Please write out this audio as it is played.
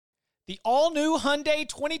The all-new Hyundai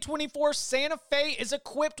 2024 Santa Fe is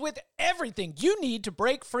equipped with everything you need to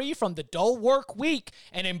break free from the dull work week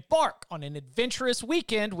and embark on an adventurous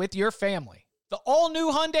weekend with your family. The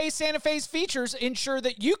all-new Hyundai Santa Fe's features ensure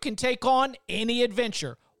that you can take on any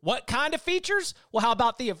adventure. What kind of features? Well, how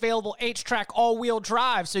about the available H-Track all-wheel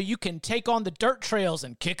drive so you can take on the dirt trails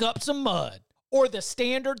and kick up some mud? Or the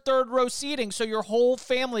standard third-row seating so your whole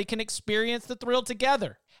family can experience the thrill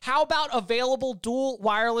together? How about available dual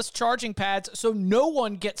wireless charging pads so no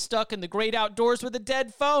one gets stuck in the great outdoors with a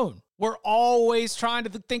dead phone? We're always trying to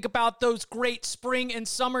think about those great spring and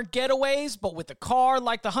summer getaways, but with a car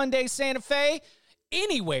like the Hyundai Santa Fe,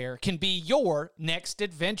 anywhere can be your next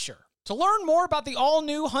adventure. To learn more about the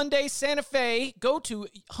all-new Hyundai Santa Fe, go to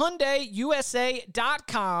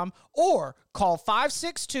HyundaiUSA.com or call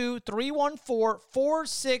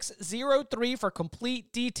 562-314-4603 for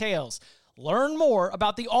complete details. Learn more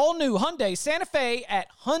about the all-new Hyundai Santa Fe at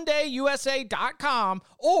HyundaiUSA.com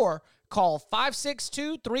or call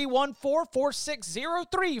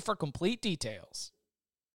 562-314-4603 for complete details.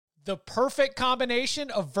 The perfect combination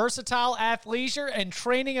of versatile athleisure and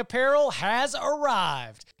training apparel has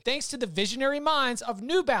arrived. Thanks to the visionary minds of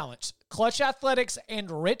New Balance, Clutch Athletics,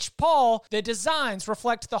 and Rich Paul, the designs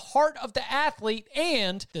reflect the heart of the athlete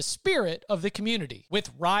and the spirit of the community. With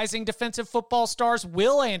rising defensive football stars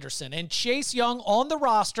Will Anderson and Chase Young on the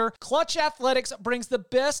roster, Clutch Athletics brings the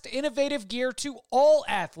best innovative gear to all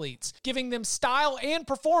athletes, giving them style and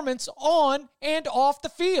performance on and off the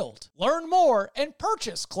field. Learn more and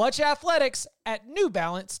purchase Clutch Athletics at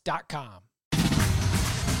newbalance.com.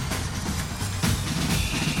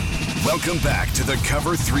 Welcome back to the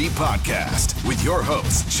Cover 3 podcast with your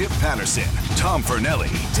hosts, Chip Patterson, Tom Fornelli,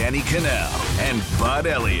 Danny Cannell, and Bud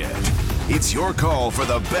Elliott. It's your call for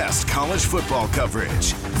the best college football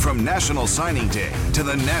coverage, from National Signing Day to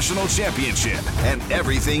the National Championship and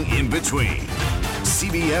everything in between.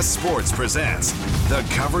 CBS Sports presents the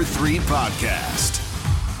Cover 3 podcast.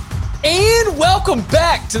 And welcome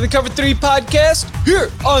back to the Cover 3 podcast here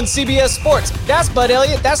on CBS Sports. That's Bud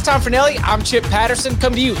Elliott. That's Tom Fornelli. I'm Chip Patterson,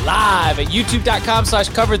 coming to you live at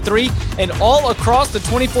youtube.com/cover3 and all across the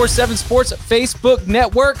 24/7 Sports Facebook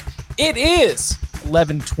network. It is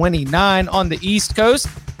 11:29 on the East Coast.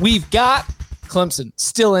 We've got Clemson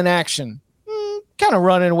still in action. Kind of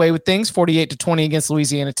running away with things, 48-20 against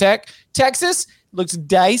Louisiana Tech. Texas looks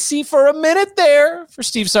dicey for a minute there for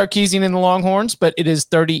Steve Sarkisian and the Longhorns, but it is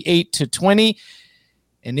 38-20,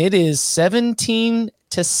 and it is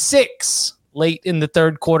 17-6 late in the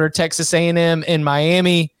third quarter. Texas A&M and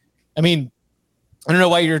Miami. I mean, I don't know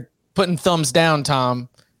why you're putting thumbs down, Tom.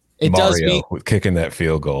 It Mario does mean with kicking that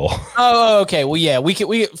field goal. Oh, okay. Well, yeah,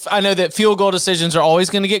 I know that field goal decisions are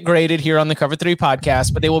always going to get graded here on the Cover 3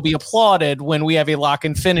 podcast, but they will be applauded when we have a lock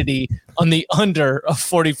infinity on the under of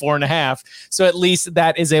 44.5. So at least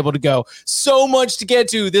that is able to go. So much to get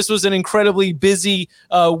to. This was an incredibly busy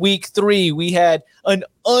week 3. We had an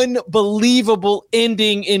unbelievable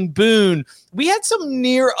ending in Boone. We had some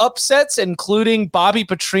near upsets, including Bobby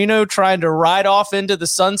Petrino trying to ride off into the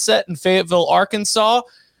sunset in Fayetteville, Arkansas,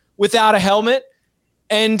 without a helmet,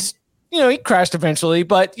 and he crashed eventually.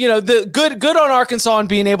 But the good on Arkansas and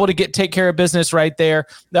being able to take care of business right there.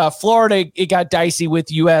 Florida, it got dicey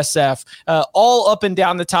with USF, all up and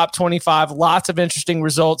down the top 25. Lots of interesting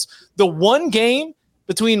results. The one game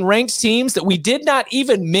between ranked teams that we did not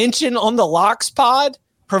even mention on the Locks pod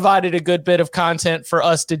provided a good bit of content for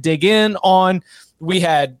us to dig in on. We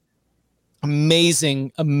had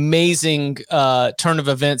amazing turn of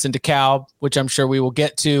events in DeKalb, which I'm sure we will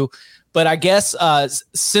get to. But I guess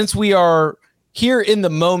since we are here in the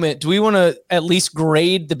moment, do we want to at least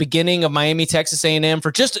grade the beginning of Miami, Texas A&M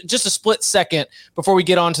for just a split second before we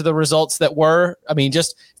get on to the results that were? I mean,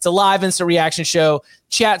 it's a live instant reaction show.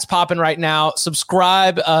 Chat's popping right now.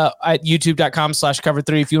 Subscribe at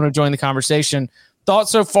youtube.com/cover3 if you want to join the conversation. Thoughts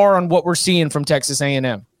so far on what we're seeing from Texas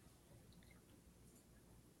A&M?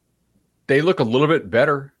 They look a little bit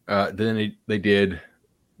better than they did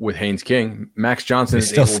with Haynes King. Max Johnson they is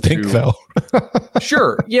still able stink, to. though.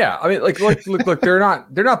 Sure, yeah. I mean, look. They're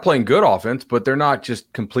not playing good offense, but they're not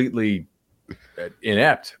just completely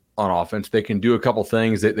inept on offense. They can do a couple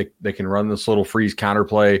things. They can run this little freeze counter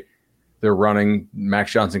play. They're running.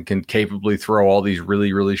 Max Johnson can capably throw all these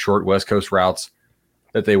really, really short West Coast routes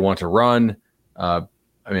that they want to run. I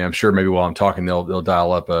mean, I'm sure maybe while I'm talking, they'll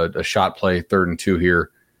dial up a shot play 3rd and 2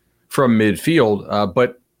 here from midfield,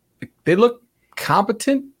 but they look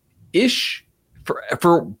competent-ish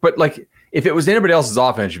but like if it was anybody else's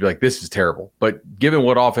offense, you'd be like, this is terrible. But given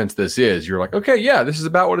what offense this is, you're like, okay, yeah, this is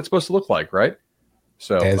about what it's supposed to look like, right?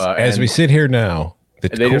 So as we sit here now, the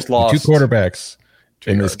two quarterbacks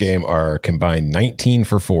in this game are combined 19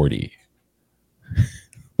 for 40.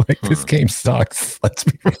 This game sucks. Let's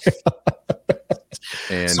be real.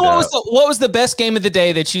 And, so what was the best game of the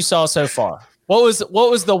day that you saw so far? What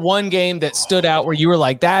was the one game that stood out where you were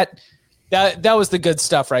like that was the good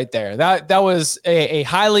stuff right there? That was a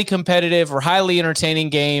highly competitive or highly entertaining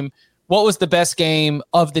game. What was the best game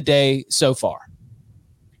of the day so far?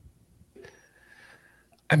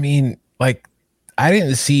 I mean, I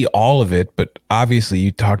didn't see all of it, but obviously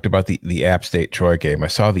you talked about the App State Troy game. I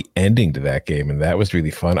saw the ending to that game, and that was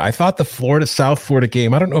really fun. I thought the South Florida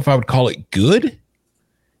game, I don't know if I would call it good,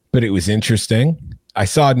 but it was interesting. I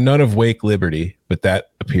saw none of Wake Liberty, but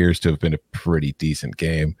that appears to have been a pretty decent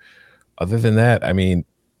game. Other than that, I mean,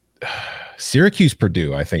 Syracuse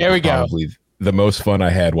Purdue, I think, was probably the most fun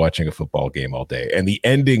I had watching a football game all day. And the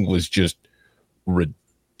ending was just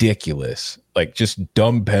ridiculous, just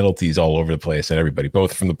dumb penalties all over the place, and everybody,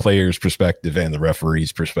 both from the players' perspective and the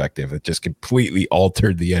referee's perspective, it just completely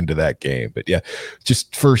altered the end of that game. But yeah,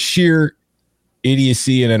 just for sheer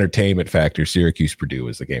idiocy and entertainment factor, Syracuse Purdue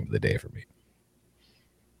was the game of the day for me.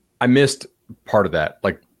 I missed part of that,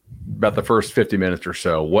 about the first 50 minutes or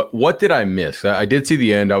so. What did I miss? I did see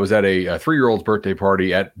the end. I was at a 3-year-old's birthday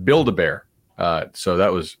party at Build-A-Bear. So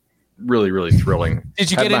that was really, really thrilling.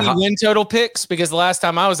 Did you get any win total picks? Because the last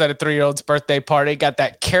time I was at a 3-year-old's birthday party, got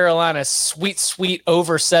that Carolina sweet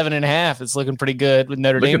over 7.5. It's looking pretty good with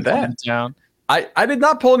Notre Dame in town. I did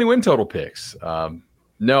not pull any win total picks.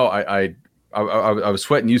 No, I was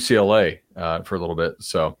sweating UCLA for a little bit.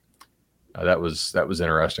 So that was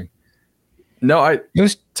interesting. No,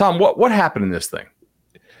 Tom, what happened in this thing?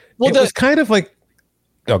 Well, it was kind of like,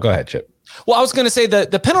 go ahead, Chip. Well, I was going to say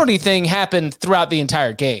the penalty thing happened throughout the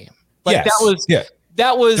entire game. That was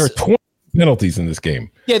there were 20 penalties in this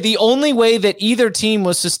game. Yeah, the only way that either team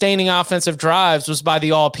was sustaining offensive drives was by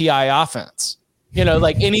the all PI offense.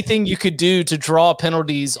 Anything you could do to draw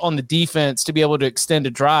penalties on the defense to be able to extend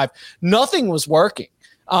a drive, nothing was working.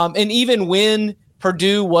 And even when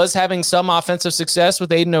Purdue was having some offensive success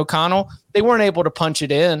with Aiden O'Connell, they weren't able to punch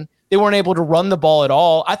it in. They weren't able to run the ball at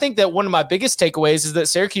all. I think that one of my biggest takeaways is that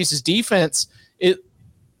Syracuse's defense,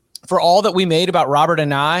 for all that we made about Robert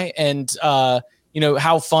and I, and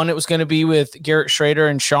how fun it was going to be with Garrett Schrader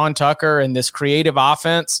and Sean Tucker and this creative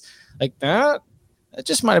offense, that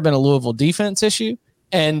just might have been a Louisville defense issue,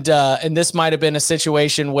 and this might have been a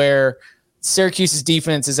situation where Syracuse's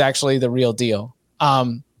defense is actually the real deal.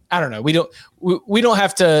 I don't know. We don't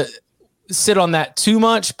have to sit on that too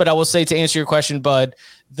much, but I will say, to answer your question, Bud,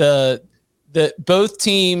 the both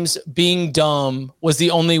teams being dumb was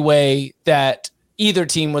the only way that either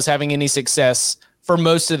team was having any success for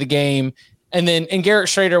most of the game. And Garrett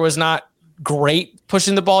Schrader was not great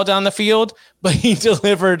pushing the ball down the field, but he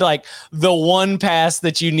delivered the one pass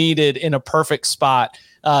that you needed in a perfect spot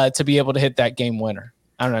to be able to hit that game winner.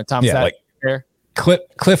 I don't know, Tom. Yeah, fair?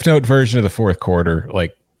 Cliff Note version of the fourth quarter.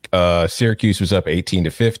 Syracuse was up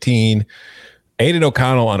 18-15. Aiden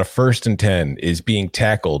O'Connell on a 1st and 10 is being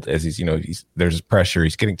tackled as there's pressure.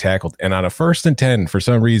 He's getting tackled. And on a 1st and 10, for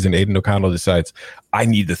some reason, Aiden O'Connell decides, I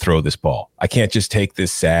need to throw this ball. I can't just take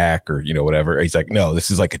this sack or, whatever. He's like, no, this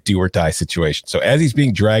is like a do or die situation. So as he's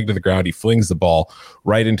being dragged to the ground, he flings the ball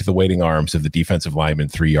right into the waiting arms of the defensive lineman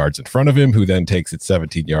 3 yards in front of him, who then takes it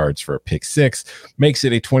 17 yards for a pick 6, makes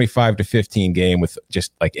it a 25-15 game with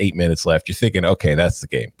just 8 minutes left. You're thinking, okay, that's the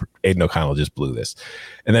game. Aiden O'Connell just blew this.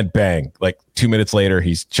 And then bang, 2 minutes later,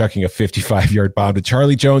 he's chucking a 55-yard bomb to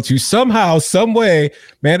Charlie Jones, who somehow, some way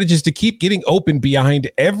manages to keep getting open behind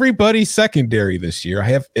everybody's secondary this year.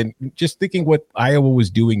 And just thinking what Iowa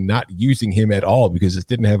was doing, not using him at all because it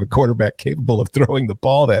didn't have a quarterback capable of throwing the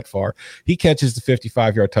ball that far. He catches the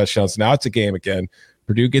 55-yard touchdown. So now it's a game again.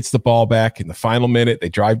 Purdue gets the ball back in the final minute. They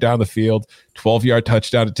drive down the field, 12-yard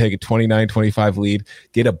touchdown to take a 29-25 lead,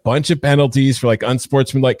 get a bunch of penalties for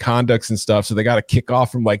unsportsmanlike conducts and stuff. So they got to kick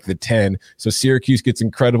off from the 10. So Syracuse gets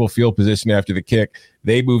incredible field position after the kick.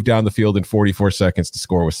 They move down the field in 44 seconds to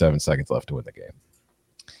score with 7 seconds left to win the game.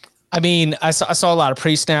 I mean, I saw a lot of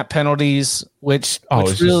pre-snap penalties, which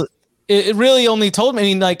it really only told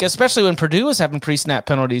me, especially when Purdue was having pre-snap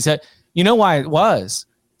penalties, you know why it was?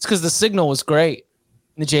 It's because the signal was great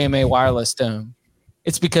in the JMA Wireless Dome.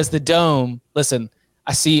 It's because the Dome,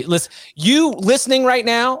 you listening right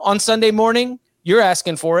now on Sunday morning, you're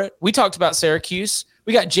asking for it. We talked about Syracuse.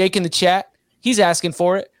 We got Jake in the chat. He's asking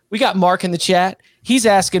for it. We got Mark in the chat. He's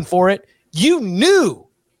asking for it. You knew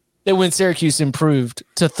that when Syracuse improved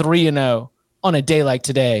to 3-0 on a day like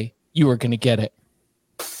today, you were going to get it.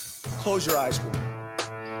 Close your eyes with me.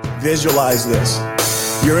 Visualize this.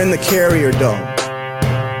 You're in the Carrier Dome.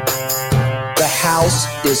 The house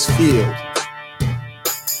is filled.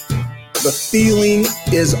 The feeling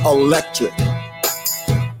is electric.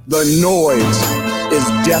 The noise is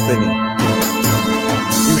deafening.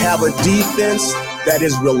 You have a defense that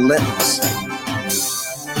is relentless.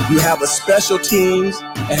 You have a special teams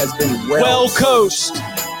that has been well coached.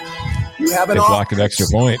 You have an They block an extra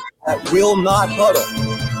point that will not huddle.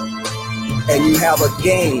 And you have a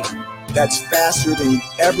game that's faster than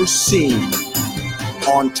you've ever seen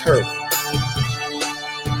on turf.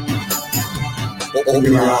 Open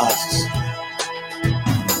your eyes.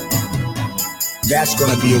 That's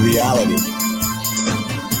going to be a reality.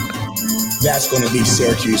 That's going to be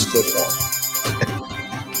Syracuse football.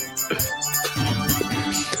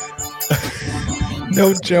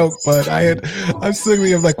 No joke, but I'm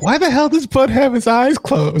suddenly like, why the hell does Bud have his eyes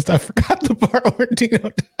closed? I forgot the part where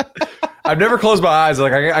Dino. I've never closed my eyes.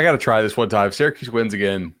 Like I got to try this one time. If Syracuse wins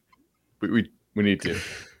again, we need to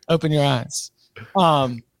open your eyes.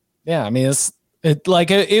 Yeah, I mean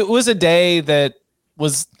it was a day that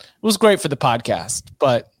was great for the podcast,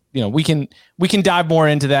 but we can dive more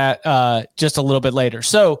into that just a little bit later.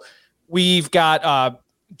 So we've got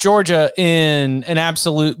Georgia in an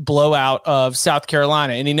absolute blowout of South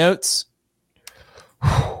Carolina. Any notes?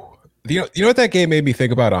 You know what that game made me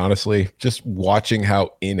think about, honestly? Just watching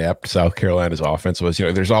how inept South Carolina's offense was.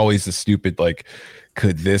 There's always the stupid, like,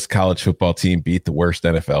 could this college football team beat the worst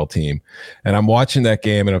NFL team? And I'm watching that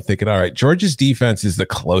game and I'm thinking, all right, Georgia's defense is the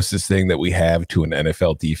closest thing that we have to an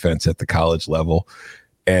NFL defense at the college level.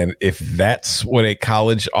 And if that's what a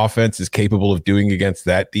college offense is capable of doing against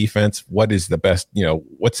that defense, what is the best,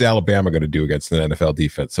 what's Alabama going to do against an NFL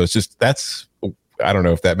defense? So it's just, I don't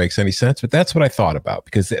know if that makes any sense, but that's what I thought about,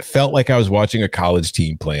 because it felt like I was watching a college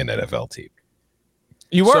team play an NFL team.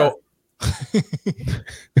 You were. So,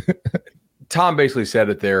 Tom basically said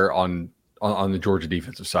it there on the Georgia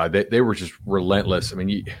defensive side. They were just relentless. I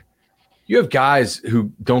mean, you have guys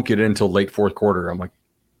who don't get in until late fourth quarter. I'm like,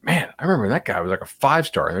 man, I remember that guy was like a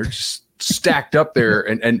 5-star, and they're just stacked up there.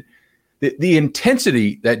 And the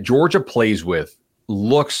intensity that Georgia plays with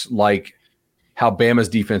looks like how Bama's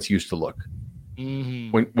defense used to look. Mm-hmm.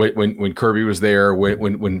 When Kirby was there,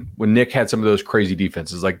 when Nick had some of those crazy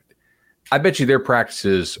defenses. Like, I bet you their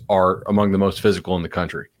practices are among the most physical in the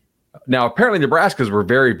country. Now, apparently Nebraska's were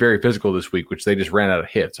very, very physical this week, which they just ran out of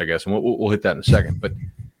hits, I guess. And we'll hit that in a second. But,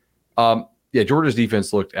 yeah, Georgia's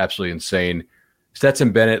defense looked absolutely insane.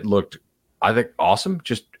 Stetson Bennett looked, I think, awesome,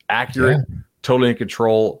 just accurate, totally in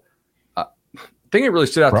control. The thing that really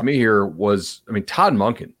stood out to me here was, Todd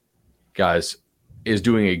Monken, guys, is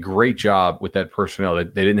doing a great job with that personnel. They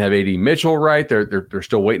didn't have A.D. Mitchell, right? They're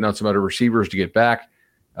still waiting on some other receivers to get back.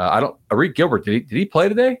 Arik Gilbert, did he play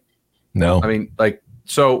today? No.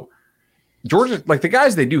 So Georgia, the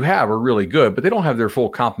guys they do have are really good, but they don't have their full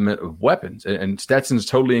complement of weapons. And Stetson's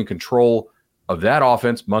totally in control of that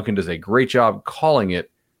offense. Monken does a great job calling it.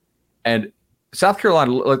 And South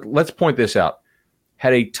Carolina, let's point this out,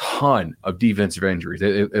 had a ton of defensive injuries.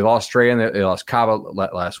 They lost Strahan, they lost Kava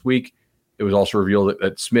last week. It was also revealed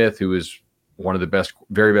that Smith, who is one of the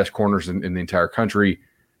very best corners in the entire country,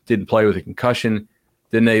 didn't play with a concussion.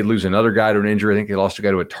 Then they lose another guy to an injury. I think they lost a guy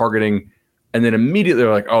to a targeting. And then immediately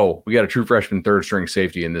they're like, oh, we got a true freshman third-string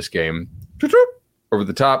safety in this game. Over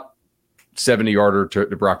the top, 70-yarder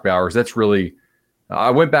to Brock Bowers. That's really I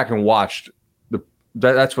went back and watched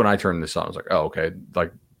that's when I turned this on. I was like, oh, okay.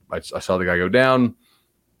 Like, I saw the guy go down,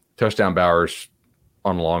 touchdown Bowers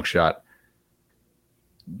on a long shot.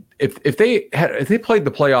 If they played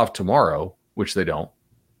the playoff tomorrow, which they don't,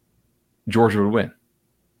 Georgia would win.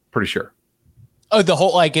 Pretty sure. Oh, the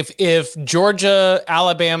whole, if Georgia,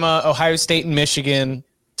 Alabama, Ohio State, and Michigan,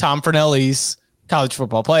 Tom Fornelli's college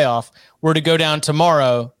football playoff were to go down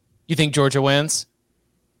tomorrow, you think Georgia wins?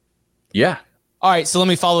 Yeah. All right, so let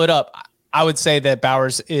me follow it up. I would say that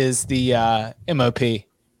Bowers is the MOP.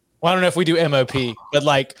 Well, I don't know if we do MOP,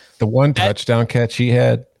 but the one touchdown catch he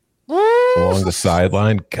had along the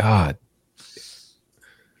sideline, God.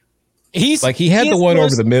 He had the one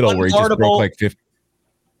over the middle where he just broke 50.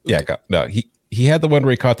 Yeah, no, he had the one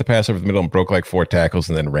where he caught the pass over the middle and broke 4 tackles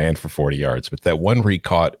and then ran for 40 yards. But that one where he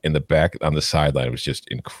caught in the back on the sideline was just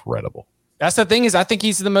incredible. That's the thing, is I think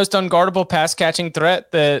he's the most unguardable pass catching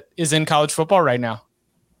threat that is in college football right now.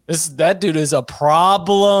 That dude is a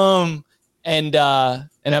problem, and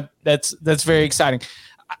that's very exciting.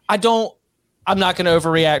 I'm not going to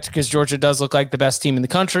overreact because Georgia does look like the best team in the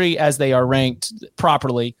country as they are ranked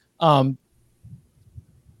properly. Running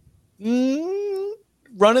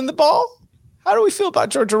the ball. How do we feel about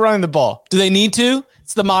Georgia running the ball? Do they need to?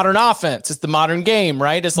 It's the modern offense. It's the modern game,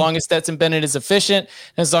 right? As long as Stetson Bennett is efficient,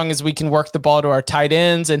 as long as we can work the ball to our tight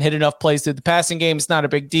ends and hit enough plays through the passing game, it's not a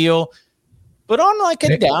big deal. but on like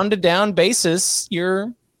a down-to-down basis,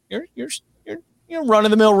 your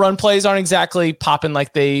run-of-the-mill run plays aren't exactly popping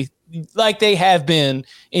like they have been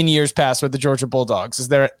in years past with the Georgia Bulldogs. Is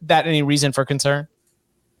there any reason for concern?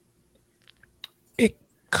 It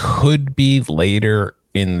could be later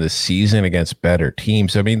in the season against better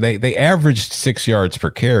teams. I mean, they averaged 6 yards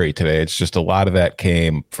per carry today. It's just a lot of that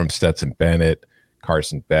came from Stetson Bennett,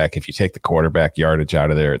 Carson Beck. If you take the quarterback yardage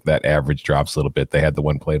out of there, that average drops a little bit. They had the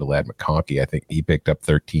one play to Ladd McConkey. I think he picked up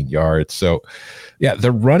 13 yards. So, yeah,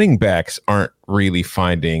 the running backs aren't really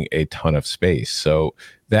finding a ton of space. So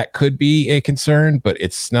that could be a concern, but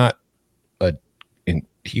it's not a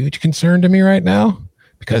huge concern to me right now,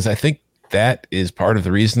 because I think that is part of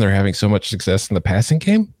the reason they're having so much success in the passing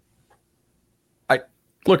game.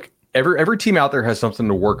 Look, every team out there has something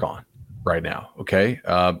to work on right now. Okay.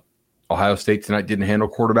 Ohio State tonight didn't handle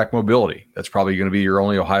quarterback mobility. That's probably going to be your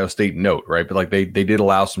only Ohio State note, right? But like they did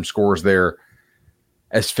allow some scores there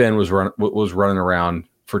as Fenn was running around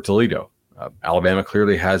for Toledo. Alabama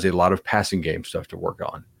clearly has a lot of passing game stuff to work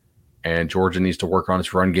on, and Georgia needs to work on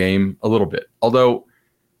its run game a little bit. Although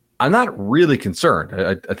I'm not really concerned.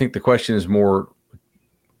 I think the question is more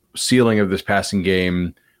ceiling of this passing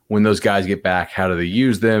game. When those guys get back, how do they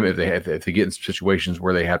use them? If they get in situations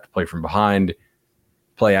where they have to play from behind,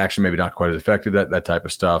 play action maybe not quite as effective, that type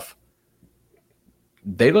of stuff.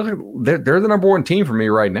 They're the number one team for me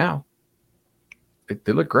right now.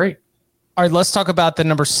 They look great. All right, let's talk about the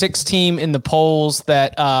number 6 team in the polls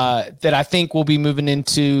that I think will be moving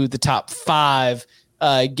into the top 5.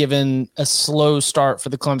 Given a slow start for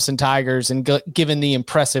the Clemson Tigers and given the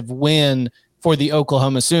impressive win for the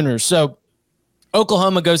Oklahoma Sooners. So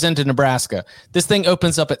Oklahoma goes into Nebraska. This thing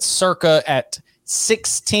opens up at circa at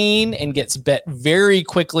 16 and gets bet very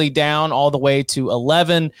quickly down all the way to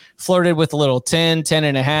 11, flirted with a little 10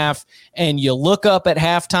 and a half. And you look up at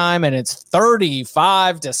halftime and it's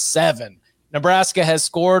 35-7. Nebraska has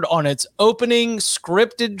scored on its opening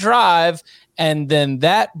scripted drive, and then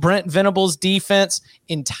that Brent Venables defense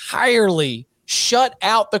entirely shut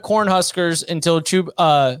out the Cornhuskers until it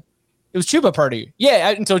was Chuba Purdy. Yeah,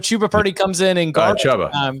 until Chuba Purdy comes in and garbage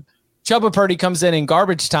time. Chuba Purdy comes in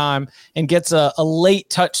garbage time and gets a late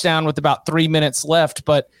touchdown with about 3 minutes left.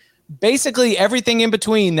 But basically everything in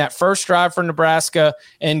between that first drive for Nebraska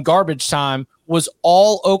and garbage time was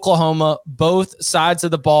all Oklahoma, both sides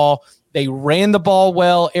of the ball. They ran the ball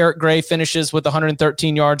well. Eric Gray finishes with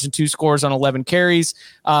 113 yards and 2 scores on 11 carries.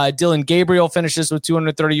 Dylan Gabriel finishes with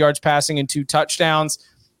 230 yards passing and 2 touchdowns.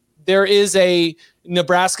 There is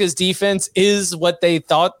Nebraska's defense is what they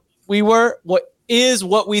thought we were, what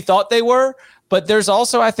we thought they were. But there's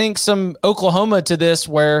also, I think, some Oklahoma to this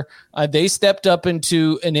where they stepped up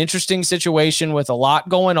into an interesting situation with a lot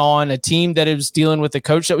going on, a team that is dealing with a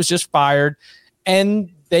coach that was just fired,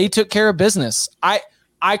 and they took care of business.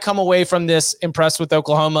 I come away from this impressed with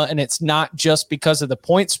Oklahoma, and it's not just because of the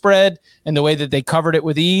point spread and the way that they covered it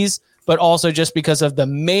with ease, but also just because of the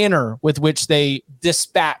manner with which they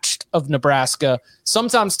dispatched of Nebraska.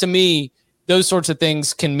 Sometimes to me, those sorts of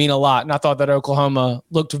things can mean a lot. And I thought that Oklahoma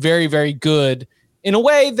looked very, very good in a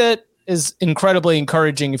way that is incredibly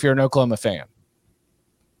encouraging if you're an Oklahoma fan.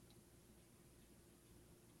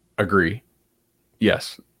 Agree.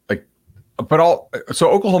 Yes. So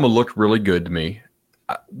Oklahoma looked really good to me.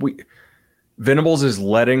 Venables is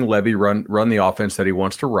letting Levy run the offense that he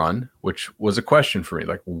wants to run, which was a question for me.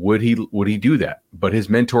 Like, would he do that? But his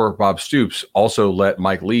mentor, Bob Stoops, also let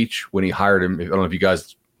Mike Leach, when he hired him, I don't know if you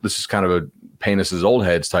guys, this is kind of a paint us as old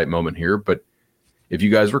heads type moment here, but if you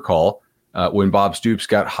guys recall, when Bob Stoops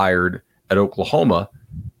got hired at Oklahoma,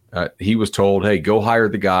 he was told, hey, go hire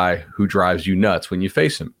the guy who drives you nuts when you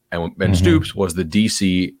face him. And Stoops was the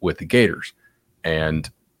DC with the Gators. And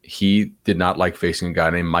he did not like facing a guy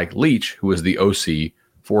named Mike Leach, who was the OC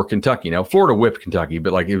for Kentucky. Now, Florida whipped Kentucky,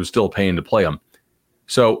 but like it was still paying to play him.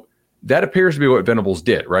 So that appears to be what Venables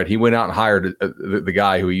did, right? He went out and hired the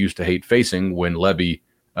guy who he used to hate facing when Levy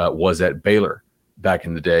was at Baylor back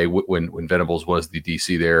in the day, when Venables was the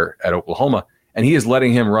DC there at Oklahoma. And he is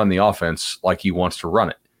letting him run the offense like he wants to run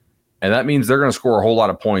it. And that means they're going to score a whole lot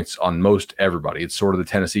of points on most everybody. It's sort of the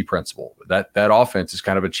Tennessee principle. That offense is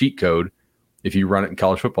kind of a cheat code if you run it in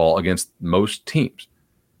college football against most teams.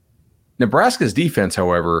 Nebraska's defense,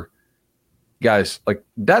 however, guys, like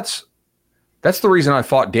that's the reason I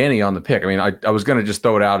fought Danny on the pick. I mean, I was going to just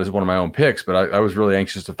throw it out as one of my own picks, but I was really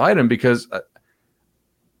anxious to fight him because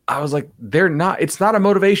I was like, it's not a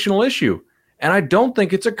motivational issue. And I don't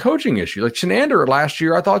think it's a coaching issue. Like Shenander last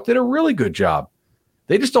year, I thought did a really good job.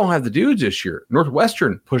 They just don't have the dudes this year.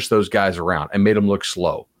 Northwestern pushed those guys around and made them look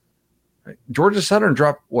slow. Georgia Southern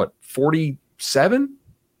dropped, 47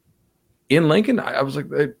 in Lincoln, I was like,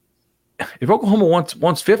 if Oklahoma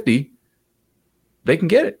wants 50, they can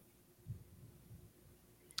get it.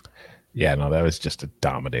 Yeah, no, that was just a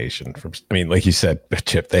domination like you said,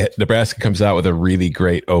 Chip, Nebraska comes out with a really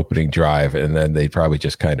great opening drive, and then they probably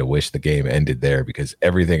just kind of wish the game ended there because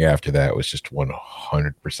everything after that was just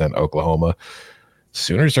 100% Oklahoma.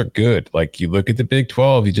 Sooners are good. Like, you look at the Big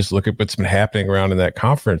 12, you just look at what's been happening around in that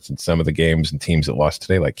conference and some of the games and teams that lost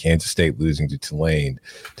today, like Kansas State losing to Tulane,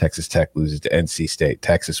 Texas Tech loses to NC State,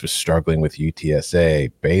 Texas was struggling with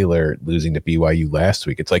UTSA, Baylor losing to BYU last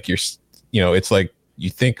week. It's like it's like, you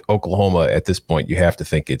think Oklahoma at this point, you have to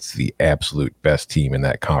think it's the absolute best team in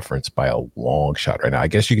that conference by a long shot right now. I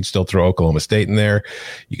guess you could still throw Oklahoma State in there.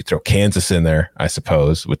 You could throw Kansas in there, I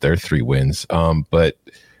suppose, with their 3 wins. But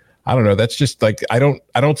I don't know. That's just like, I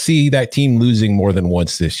don't see that team losing more than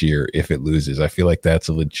once this year. If it loses, I feel like that's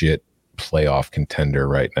a legit playoff contender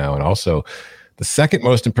right now. And also, the second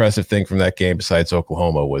most impressive thing from that game besides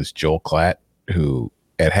Oklahoma was Joel Klatt, who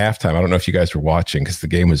at halftime, I don't know if you guys were watching because the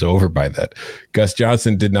game was over by that. Gus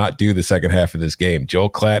Johnson did not do the second half of this game.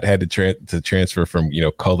 Joel Klatt had to transfer from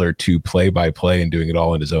color to play-by-play and doing it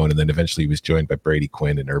all on his own, and then eventually he was joined by Brady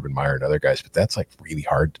Quinn and Urban Meyer and other guys. But that's like really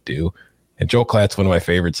hard to do. And Joel Klatt's one of my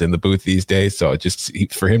favorites in the booth these days. So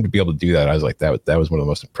for him to be able to do that, I was like, that was one of the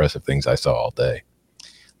most impressive things I saw all day.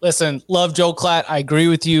 Listen, love Joel Klatt. I agree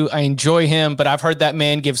with you. I enjoy him, but I've heard that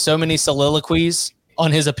man give so many soliloquies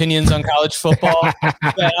on his opinions on college football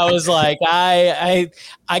that I was like, I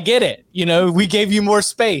get it. We gave you more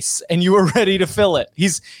space and you were ready to fill it.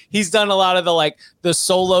 He's done a lot of the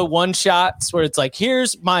solo one shots where it's like,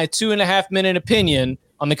 here's my 2.5 minute opinion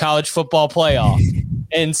on the college football playoff.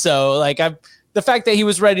 And so the fact that he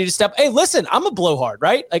was ready to step, hey, listen, I'm a blowhard,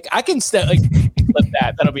 right? Like, I can step, flip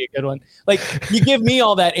that. That'll be a good one. Like, you give me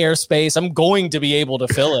all that airspace, I'm going to be able to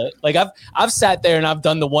fill it. Like, I've sat there and I've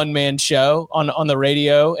done the one-man show on the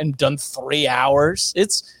radio and done 3 hours.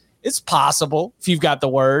 It's possible if you've got the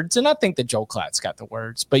words, and I think that Joel Klatt's got the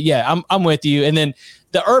words. But yeah, I'm with you. And then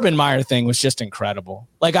the Urban Meyer thing was just incredible.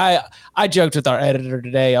 Like, I joked with our editor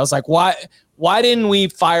today. I was like, why didn't we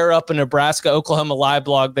fire up a Nebraska Oklahoma live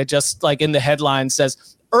blog that just in the headline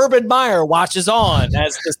says Urban Meyer watches on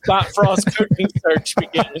as the Scott Frost coaching search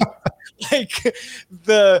begins?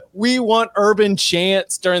 We want Urban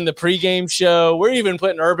chants during the pregame show. We're even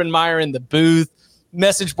putting Urban Meyer in the booth.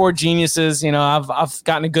 Message board geniuses, I've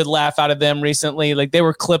gotten a good laugh out of them recently. Like, they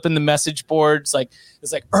were clipping the message boards.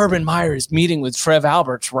 It's like Urban Meyer is meeting with Trev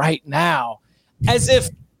Alberts right now, as if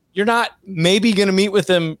you're not maybe going to meet with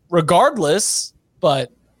him regardless.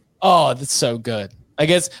 But that's so good. I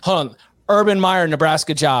guess, hold on. Urban Meyer,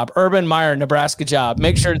 Nebraska job. Urban Meyer, Nebraska job.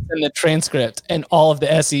 Make sure it's in the transcript and all of the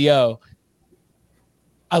SEO.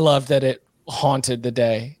 I love that it haunted the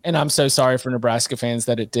day, and I'm so sorry for Nebraska fans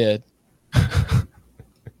that it did.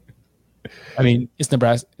 I mean, is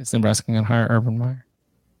Nebraska going to hire Urban Meyer?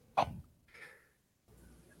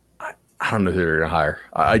 I don't know who they're going to hire.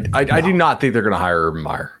 I do not think they're going to hire Urban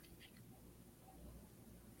Meyer.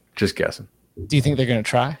 Just guessing. Do you think they're going to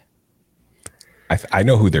try? I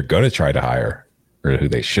know who they're going to try to hire, or who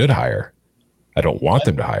they should hire. I don't want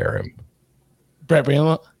them to hire him. Brett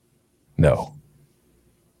Bielema? No.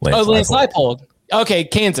 Lance Leipold. Okay,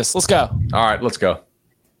 Kansas. Let's go. All right, let's go.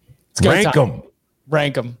 Rank them.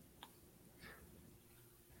 Rank them.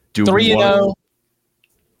 3-0.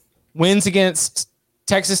 Wins against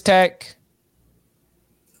Texas Tech.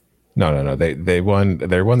 No. They won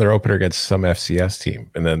their opener against some FCS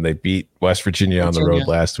team, and then they beat West Virginia on the road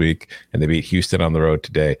last week, and they beat Houston on the road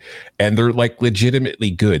today. And they're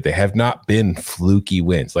legitimately good. They have not been fluky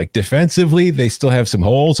wins. Defensively, they still have some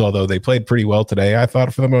holes, although they played pretty well today, I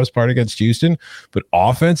thought, for the most part against Houston. But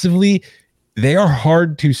offensively, they are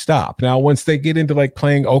hard to stop. Now, once they get into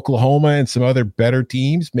playing Oklahoma and some other better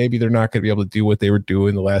teams, maybe they're not going to be able to do what they were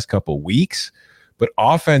doing the last couple of weeks. But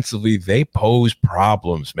offensively, they pose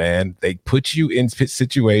problems, man. They put you in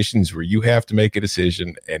situations where you have to make a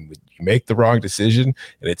decision, and when you make the wrong decision,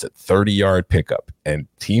 and it's a 30-yard pickup, and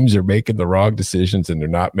teams are making the wrong decisions, and they're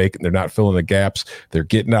not filling the gaps. They're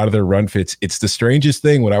getting out of their run fits. It's the strangest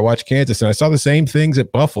thing when I watch Kansas, and I saw the same things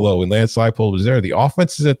at Buffalo when Lance Leipold was there. The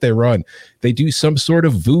offenses that they run, they do some sort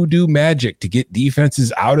of voodoo magic to get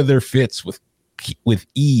defenses out of their fits with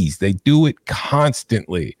ease. They do it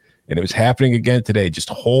constantly. And it was happening again today. Just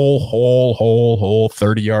whole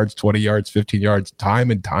 30 yards, 20 yards, 15 yards, time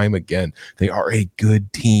and time again. They are a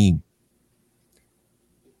good team.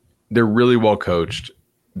 They're really well coached.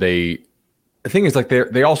 The thing is,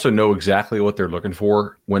 they also know exactly what they're looking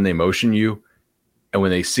for when they motion you. And when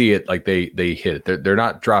they see it, like they hit it. They're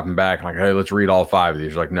not dropping back like, hey, let's read all 5 of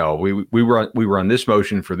these. Like, no, we run this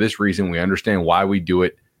motion for this reason. We understand why we do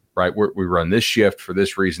it, right? We run this shift for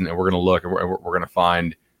this reason, and we're going to look and we're going to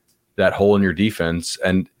find that hole in your defense.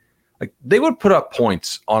 And like they would put up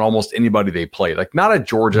points on almost anybody they played. Like not at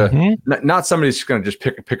Georgia, not somebody that's going to just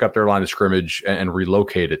pick up their line of scrimmage and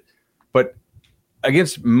relocate it, but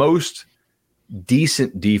against most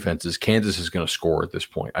decent defenses, Kansas is going to score at this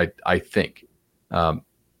point. I think. Man,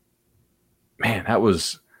 that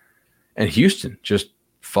was, and Houston just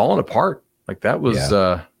falling apart. Like that was.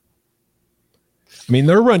 I mean,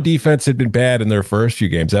 their run defense had been bad in their first few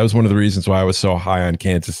games. That was one of the reasons why I was so high on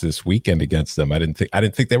Kansas this weekend against them. I didn't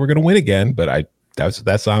think they were going to win again, but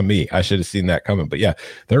that's on me. I should have seen that coming. But yeah,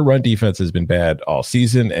 their run defense has been bad all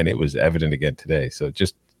season, and it was evident again today. So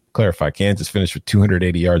just clarify, Kansas finished with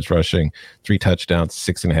 280 yards rushing, 3 touchdowns,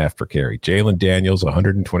 6.5 per carry. Jalen Daniels,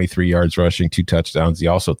 123 yards rushing, 2 touchdowns. He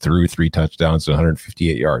also threw 3 touchdowns to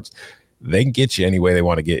 158 yards. They can get you any way they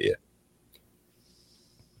want to get you.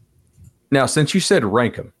 Now, since you said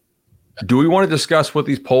rank them, do we want to discuss what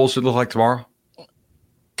these polls should look like tomorrow?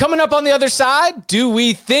 Coming up on the other side, do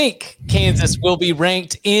we think Kansas will be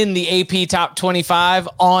ranked in the AP Top 25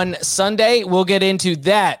 on Sunday? We'll get into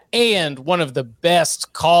that and one of the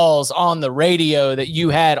best calls on the radio that you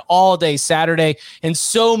had all day Saturday, and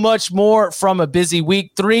so much more from a busy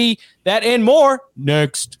week 3. That and more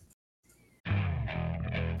next.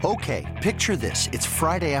 Okay, picture this. It's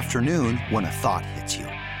Friday afternoon when a thought hits you.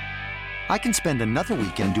 I can spend another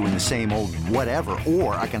weekend doing the same old whatever,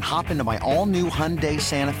 or I can hop into my all-new Hyundai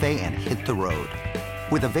Santa Fe and hit the road.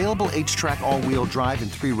 With available H-Track all-wheel drive and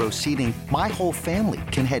 3-row seating, my whole family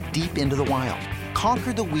can head deep into the wild.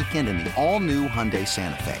 Conquer the weekend in the all-new Hyundai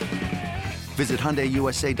Santa Fe. Visit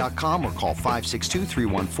HyundaiUSA.com or call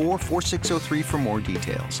 562-314-4603 for more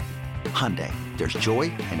details. Hyundai, there's joy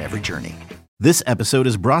in every journey. This episode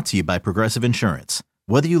is brought to you by Progressive Insurance.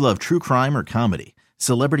 Whether you love true crime or comedy,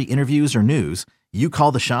 celebrity interviews or news, you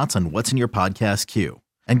call the shots on what's in your podcast queue.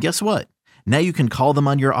 And guess what? Now you can call them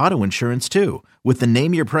on your auto insurance too with the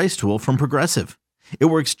Name Your Price tool from Progressive. It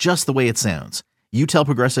works just the way it sounds. You tell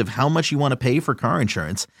Progressive how much you want to pay for car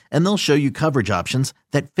insurance, and they'll show you coverage options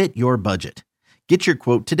that fit your budget. Get your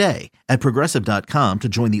quote today at Progressive.com to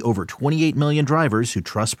join the over 28 million drivers who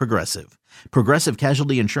trust Progressive. Progressive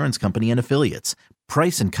Casualty Insurance Company and Affiliates.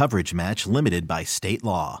 Price and coverage match limited by state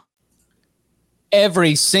law.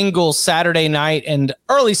 Every single Saturday night and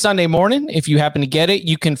early Sunday morning, if you happen to get it,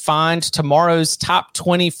 you can find tomorrow's top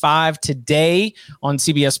 25 today on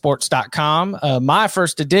CBSSports.com. My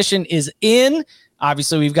first edition is in.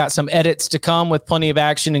 Obviously, we've got some edits to come with plenty of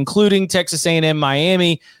action, including Texas A&M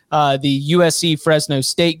Miami, the USC Fresno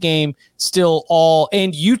State game, still all,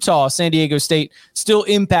 and Utah San Diego State still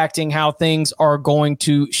impacting how things are going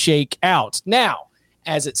to shake out. Now,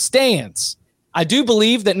 as it stands, I do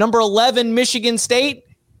believe that number 11, Michigan State,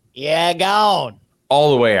 gone.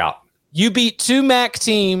 All the way out. You beat 2 MAC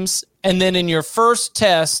teams, and then in your first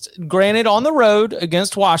test, granted on the road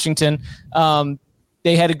against Washington,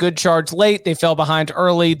 they had a good charge late. They fell behind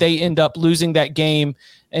early. They end up losing that game.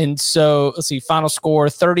 And so, let's see, final score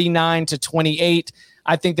 39-28.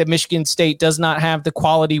 I think that Michigan State does not have the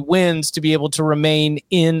quality wins to be able to remain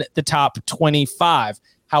in the top 25.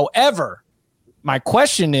 However, my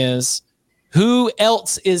question is, who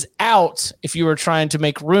else is out if you were trying to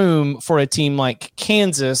make room for a team like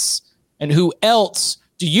Kansas? And who else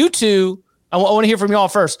do you two, I want to hear from y'all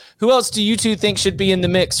first. Who else do you two think should be in the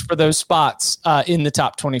mix for those spots in the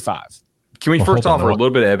top 25? Can we first offer a little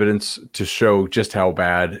bit of evidence to show just how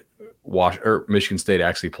bad Michigan State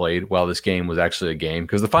actually played while this game was actually a game?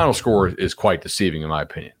 Because the final score is quite deceiving in my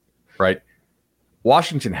opinion, right?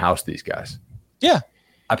 Washington housed these guys. Yeah.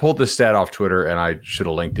 I pulled this stat off Twitter and I should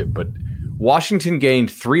have linked it, but Washington gained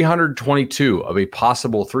 322 of a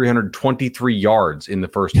possible 323 yards in the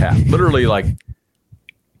first half. Literally, like,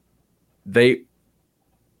 they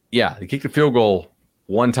kicked a field goal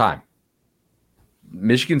one time.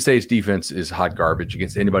 Michigan State's defense is hot garbage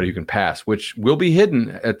against anybody who can pass, which will be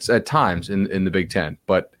hidden at times in the Big Ten,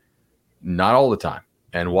 but not all the time.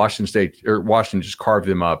 And Washington just carved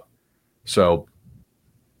them up. So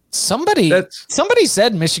somebody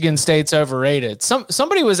said Michigan State's overrated.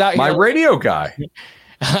 Somebody was out here. My radio guy. He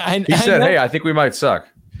said, "Hey, I think we might suck."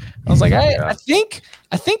 I was like, I think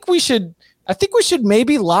we should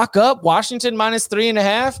maybe lock up Washington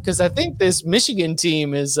 -3.5 because I think this Michigan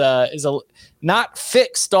team is not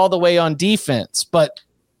fixed all the way on defense. But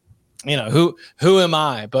you know who am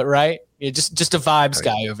I? But right, just a vibes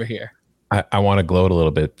guy over here. I want to gloat a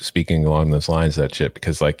little bit speaking along those lines, that shit,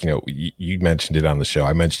 because like, you mentioned it on the show.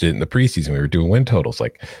 I mentioned it in the preseason. We were doing win totals.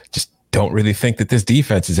 Like, just don't really think that this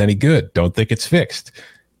defense is any good. Don't think it's fixed.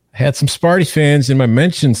 I had some Sparty fans in my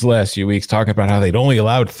mentions the last few weeks talking about how they'd only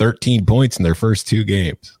allowed 13 points in their first 2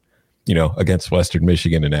 games, against Western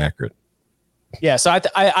Michigan and Akron. Yeah, so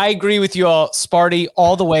I agree with you all, Sparty,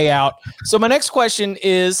 all the way out. So my next question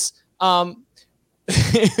is,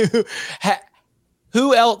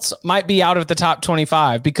 who else might be out of the top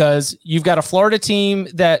 25? Because you've got a Florida team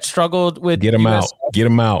that struggled with Get them out. Get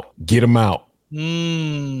them out. Get them out.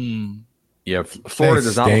 Yeah, Florida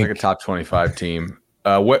does not look like a top 25 team.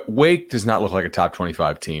 Wake does not look like a top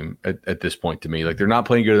 25 team at this point to me. Like, they're not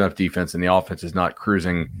playing good enough defense, and the offense is not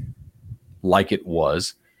cruising like it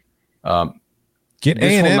was. Get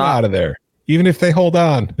A&M out of there, even if they hold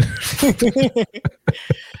on.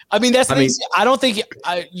 I mean, I don't think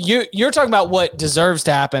you're talking about what deserves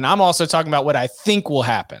to happen. I'm also talking about what I think will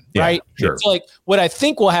happen, right? Sure. So like what I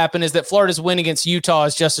think will happen is that Florida's win against Utah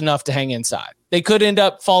is just enough to hang inside. They could end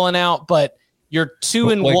up falling out, but you're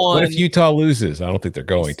 2-1. What if Utah loses? I don't think they're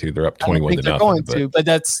going to. They're up 21 to nothing. But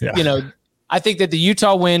that's, I think that the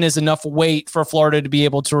Utah win is enough weight for Florida to be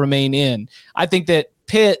able to remain in. I think that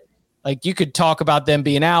Pitt, like, you could talk about them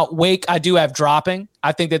being out. Wake, I do have dropping.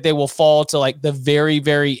 I think that they will fall to like the very,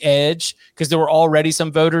 very edge because there were already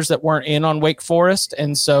some voters that weren't in on Wake Forest.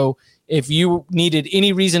 And so if you needed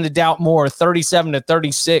any reason to doubt more,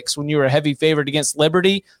 37-36 when you were a heavy favorite against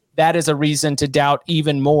Liberty, that is a reason to doubt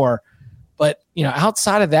even more. But,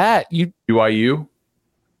 outside of that, BYU,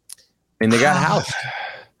 and they got housed.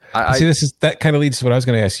 That kind of leads to what I was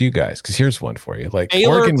going to ask you guys, because here's one for you. Like,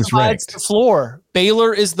 Baylor Oregon was ranked. The floor.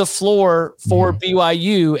 Baylor is the floor for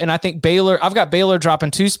BYU, and I think I've got Baylor dropping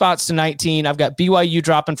 2 spots to 19. I've got BYU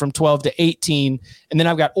dropping from 12 to 18, and then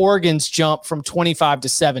I've got Oregon's jump from 25 to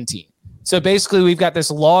 17. So basically, we've got this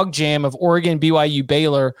log jam of Oregon, BYU,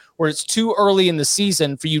 Baylor, where it's too early in the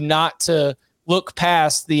season for you not to look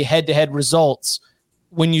past the head-to-head results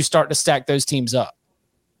when you start to stack those teams up.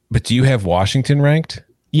 But do you have Washington ranked?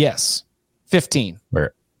 Yes, 15.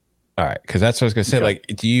 Where? All right, because that's what I was going to say. Like,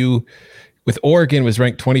 do you, with Oregon was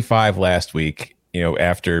ranked 25 last week,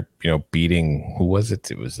 after, beating, who was it?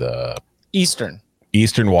 It was Eastern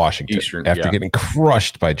Washington. After getting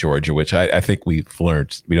crushed by Georgia, which I think we've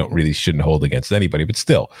learned we shouldn't hold against anybody, but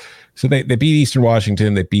still. So they beat Eastern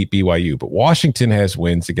Washington, they beat BYU, but Washington has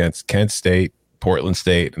wins against Kent State, Portland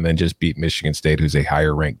State, and then just beat Michigan State, who's a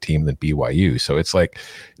higher ranked team than BYU. So it's like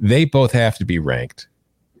they both have to be ranked.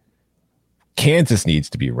 Kansas needs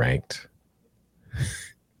to be ranked.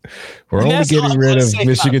 We're only getting rid of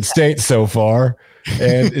Michigan State so far.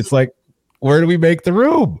 And it's like, where do we make the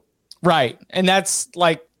room? Right. And that's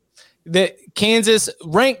like the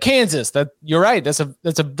rank Kansas. That you're right. That's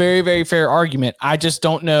a very, very fair argument. I just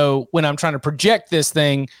don't know when I'm trying to project this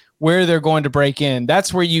thing where they're going to break in.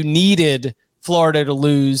 That's where you needed Florida to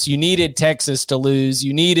lose. You needed Texas to lose.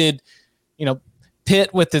 You needed,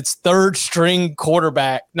 Pitt with its 3rd string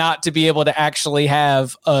quarterback not to be able to actually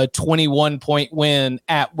have a 21-point win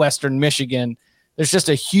at Western Michigan. There's just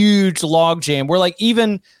a huge log jam. We're like,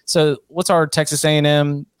 so what's our Texas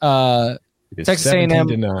A&M? Texas A&M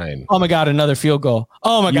 17-9. Oh my God, another field goal.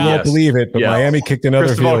 Oh my God. You won't believe it, but Miami kicked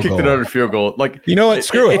another field goal. Another field goal. Like, you know what?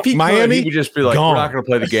 Screw it. If Miami he would just be like, we're not going to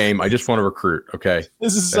play the game. I just want to recruit. Okay.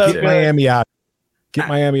 This is so good. Miami out. Get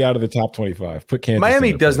Miami out of the top 25. Put Kansas.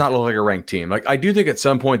 Miami does not look like a ranked team. Like, I do think at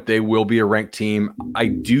some point they will be a ranked team. I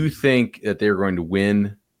do think that they're going to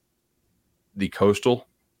win the Coastal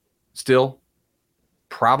still,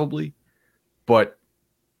 probably. But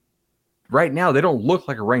right now, they don't look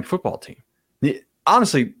like a ranked football team.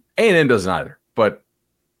 Honestly, A&M doesn't either. But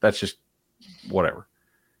that's just whatever.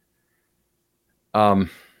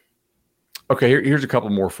 Okay, here's a couple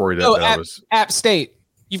more for you. App State.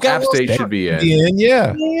 You've got App State should be in.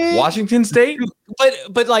 Yeah. Washington State?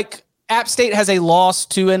 But like App State has a loss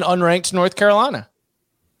to an unranked North Carolina.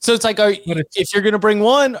 So it's like, if you're going to bring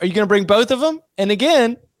one, are you going to bring both of them? And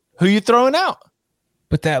again, who are you throwing out?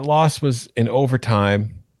 But that loss was in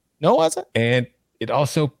overtime. No, was it? And it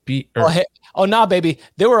also beat. Nah, baby.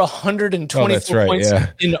 There were 124 points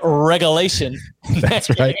in regulation. That's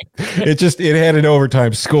right. It had an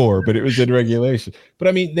overtime score, but it was in regulation. But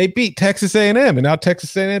I mean, they beat Texas A&M, and now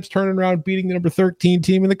Texas A&M's turning around beating the number 13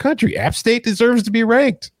 team in the country. App State deserves to be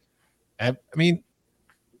ranked. I mean,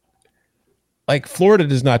 like, Florida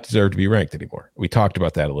does not deserve to be ranked anymore. We talked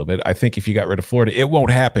about that a little bit. I think if you got rid of Florida, it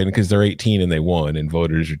won't happen because they're 18 and they won, and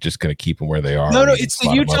voters are just going to keep them where they are. No, it's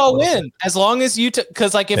the Utah win. As long as Utah,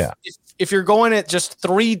 because like if you're going at just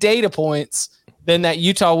 3 data points, then that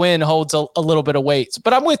Utah win holds a little bit of weight.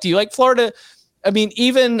 But I'm with you. Like Florida, I mean,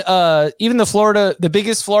 even the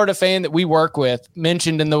biggest Florida fan that we work with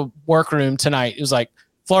mentioned in the workroom tonight, it was like,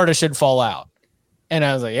 Florida should fall out. And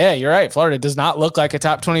I was like, yeah, you're right. Florida does not look like a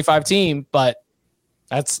top 25 team, but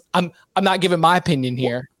I'm not giving my opinion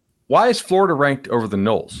here. Why is Florida ranked over the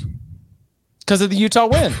Noles? Because of the Utah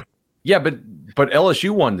win. Yeah, but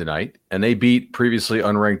LSU won tonight, and they beat previously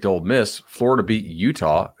unranked Ole Miss. Florida beat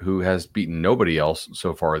Utah, who has beaten nobody else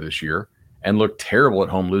so far this year, and looked terrible at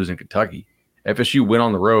home losing Kentucky. FSU went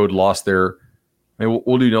on the road, lost their – I mean,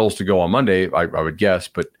 we'll do Noles to go on Monday, I would guess,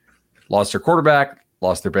 but lost their quarterback,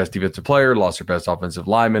 lost their best defensive player, lost their best offensive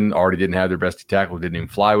lineman, already didn't have their best tackle, didn't even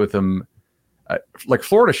fly with them. Like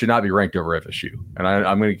Florida should not be ranked over FSU. And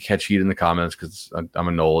I'm going to catch heat in the comments because I'm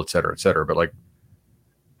a Nole, et cetera, et cetera. But like,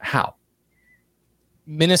 how?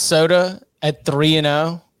 Minnesota at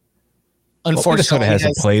 3-0. Unfortunately, Minnesota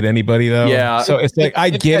hasn't played anybody though. Yeah, so it's like I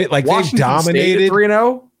get it. Like Washington they've dominated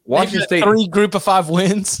 3-0. Washington State 3 group of 5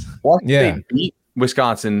 wins. Washington State beat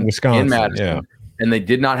Wisconsin in Madison, and they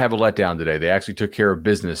did not have a letdown today. They actually took care of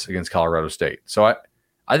business against Colorado State. So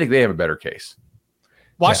I think they have a better case.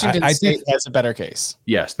 Washington State has a better case.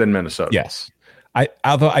 Yes, than Minnesota. Yes.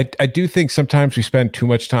 Although I do think sometimes we spend too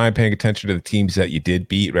much time paying attention to the teams that you did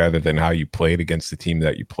beat rather than how you played against the team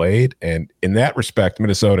that you played. And in that respect,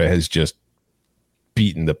 Minnesota has just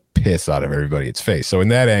beaten the piss out of everybody its face. So in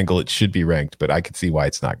that angle, it should be ranked, but I can see why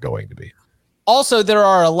it's not going to be. Also, there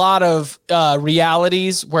are a lot of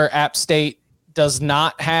realities where App State does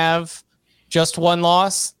not have just 1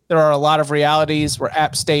 loss. There are a lot of realities where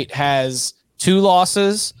App State has 2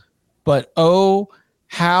 losses, but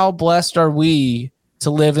how blessed are we to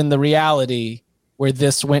live in the reality where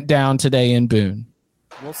this went down today in Boone?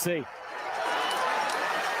 We'll see.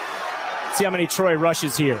 See how many Troy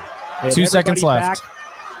rushes here. 2 seconds left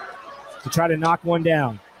to try to knock one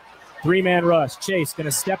down. 3-man rush. Chase going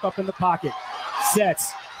to step up in the pocket.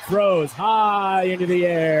 Sets. Throws high into the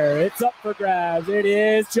air. It's up for grabs. It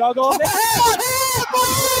is. Juggle.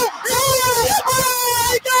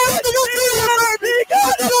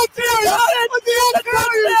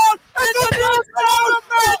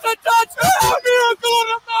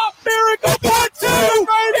 Miracle part 2!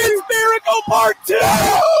 It's miracle part 2!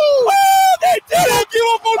 Oh, they did it!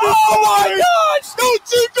 Oh my gosh!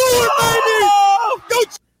 Don't you do it,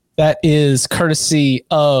 baby! That is courtesy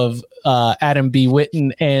of Adam B.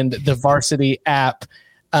 Witten and the Varsity app.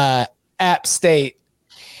 App State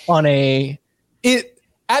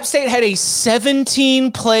App State had a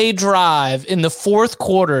 17-play drive in the 4th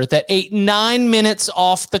quarter that ate 9 minutes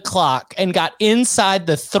off the clock and got inside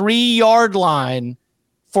the 3-yard line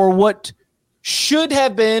for what should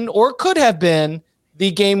have been or could have been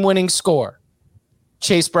the game-winning score.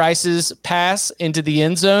 Chase Bryce's pass into the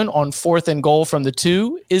end zone on 4th and goal from the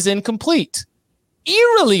 2 is incomplete.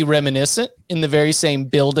 Eerily reminiscent in the very same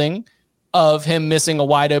building of him missing a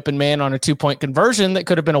wide open man on a 2-point conversion that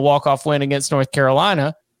could have been a walk-off win against North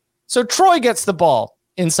Carolina. So Troy gets the ball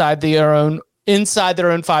inside their own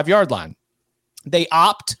 5-yard line. They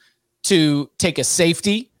opt to take a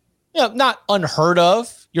safety, not unheard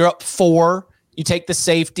of. You're up 4. You take the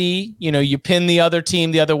safety, you pin the other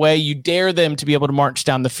team the other way. You dare them to be able to march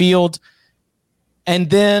down the field. And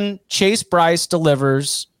then Chase Bryce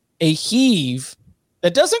delivers a heave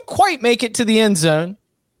that doesn't quite make it to the end zone,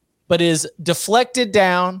 but is deflected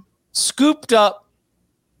down, scooped up,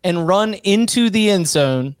 and run into the end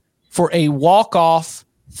zone for a walk-off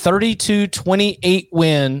 32-28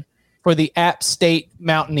 win for the App State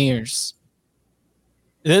Mountaineers.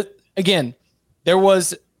 Again,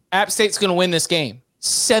 App State's going to win this game.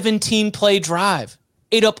 17-play drive.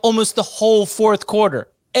 Ate up almost the whole 4th quarter.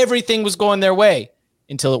 Everything was going their way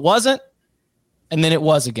until it wasn't, and then it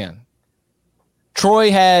was again.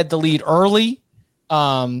 Troy had the lead early.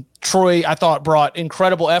 Troy, I thought, brought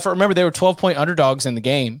incredible effort. Remember, they were 12-point underdogs in the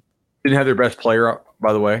game. Didn't have their best player,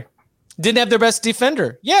 by the way. Didn't have their best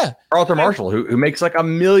defender. Yeah. Arthur Marshall, who makes like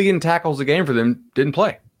 1 million tackles a game for them, didn't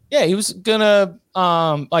play. Yeah, he was gonna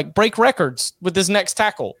break records with his next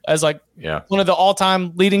tackle as one of the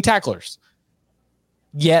all-time leading tacklers.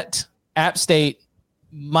 Yet App State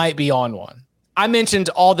might be on one. I mentioned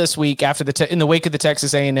all this week after in the wake of the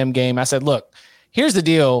Texas A&M game. I said, look, here's the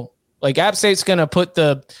deal. Like, App State's gonna put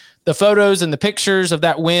the photos and the pictures of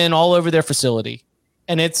that win all over their facility,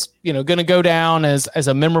 and it's gonna go down as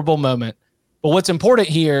a memorable moment. But what's important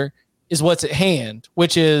here is what's at hand,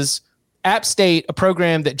 which is App State, a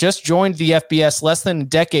program that just joined the FBS less than a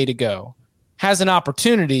decade ago, has an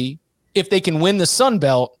opportunity, if they can win the Sun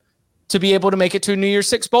Belt, to be able to make it to a New Year's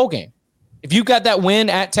Six bowl game. If you got that win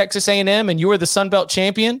at Texas A&M and you were the Sun Belt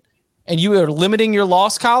champion, and you are limiting your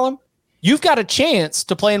loss column, you've got a chance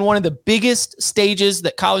to play in one of the biggest stages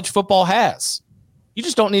that college football has. You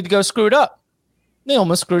just don't need to go screw it up. They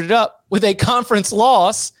almost screwed it up with a conference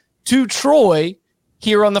loss to Troy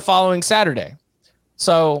here on the following Saturday.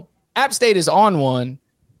 So App State is on one,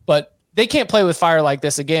 but they can't play with fire like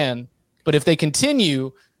this again. But if they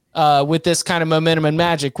continue with this kind of momentum and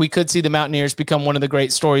magic, we could see the Mountaineers become one of the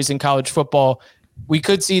great stories in college football. We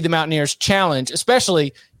could see the Mountaineers challenge,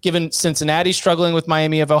 especially given Cincinnati struggling with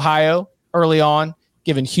Miami of Ohio early on,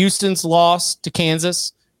 given Houston's loss to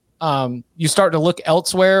Kansas. You start to look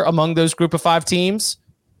elsewhere among those group of 5 teams.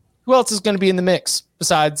 Who else is going to be in the mix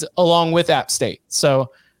besides along with App State?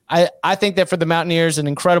 So I think that for the Mountaineers, an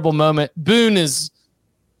incredible moment. Boone is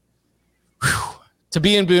to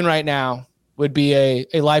be in Boone right now would be a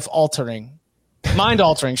life-altering,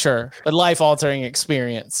 mind-altering, sure, but life-altering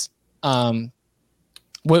experience.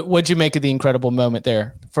 What'd you make of the incredible moment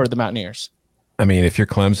there for the Mountaineers? I mean, if you're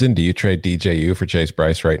Clemson, do you trade DJU for Chase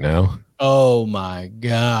Bryce right now? Oh, my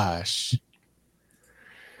gosh.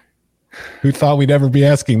 Who thought we'd ever be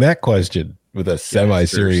asking that question with a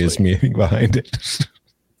semi-serious meaning behind it?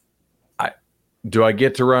 Do I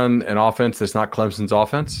get to run an offense that's not Clemson's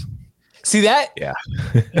offense? See that? Yeah.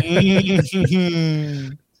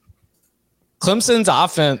 Clemson's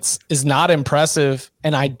offense is not impressive,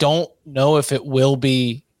 and I don't know if it will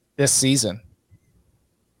be this season.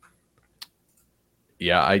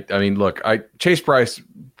 Yeah, I mean, look, Chase Bryce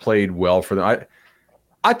played well for them.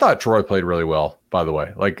 I thought Troy played really well, by the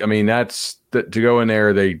way. Like, I mean, that's to go in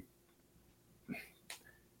there.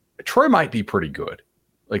 Troy might be pretty good.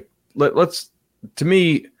 Like, let's to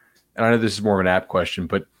me, and I know this is more of an app question,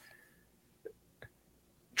 but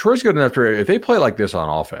Troy's good enough to, if they play like this on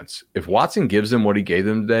offense, if Watson gives them what he gave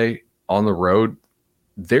them today on the road,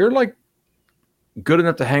 they're like good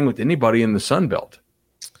enough to hang with anybody in the Sun Belt.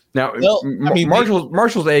 Now,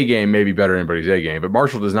 Marshall's A game may be better than anybody's A game, but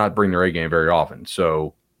Marshall does not bring their A game very often.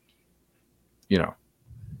 So, I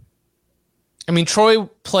mean, Troy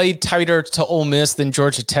played tighter to Ole Miss than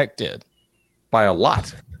Georgia Tech did. By a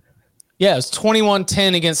lot. Yeah, it was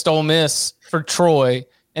 21-10 against Ole Miss for Troy,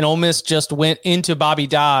 and Ole Miss just went into Bobby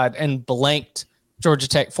Dodd and blanked Georgia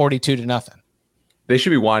Tech 42-0. They should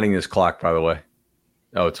be winding this clock, by the way.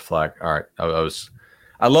 Oh, it's a flag. All right.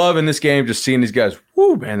 I love in this game just seeing these guys.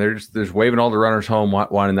 Whoo, man, they're just waving all the runners home,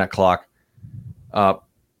 winding that clock.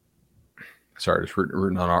 Sorry, just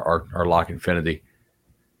rooting on our Lock Infinity.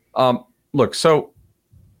 Look, so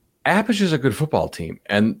App is just a good football team,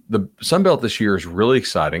 and the Sun Belt this year is really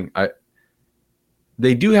exciting.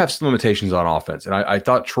 They do have some limitations on offense, and I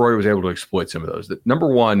thought Troy was able to exploit some of those. Number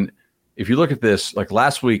one, if you look at this, like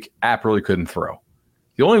last week, App really couldn't throw.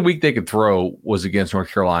 The only week they could throw was against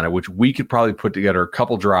North Carolina, which we could probably put together a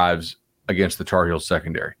couple drives against the Tar Heels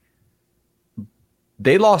secondary.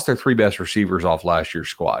 They lost their 3 best receivers off last year's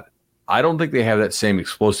squad. I don't think they have that same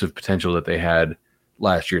explosive potential that they had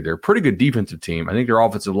last year. They're a pretty good defensive team. I think their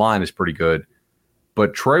offensive line is pretty good.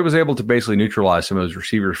 But Troy was able to basically neutralize some of those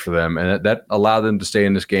receivers for them, and that allowed them to stay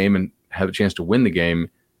in this game and have a chance to win the game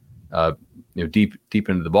deep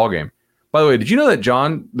into the ball game. By the way, did you know that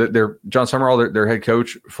John Summerall, their head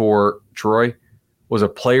coach for Troy, was a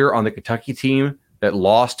player on the Kentucky team that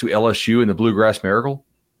lost to LSU in the Bluegrass Miracle?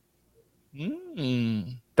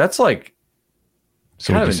 That's like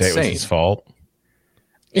so kind of insane. Say it was his fault?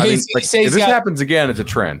 I mean, if this happens again, it's a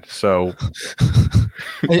trend. So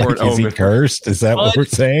is he cursed? Is that what we're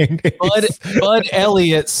saying? Bud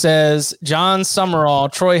Elliott says John Summerall,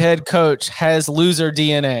 Troy head coach, has loser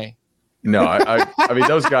DNA. No, I mean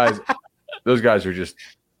those guys are just,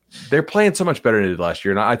 they're playing so much better than they did last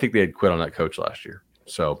year, and I think they had quit on that coach last year.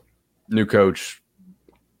 So new coach,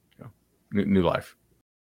 new life.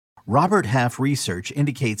 Robert Half research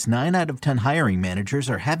indicates 9 out of 10 hiring managers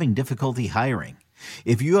are having difficulty hiring.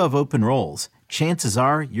 If you have open roles, chances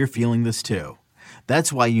are you're feeling this too.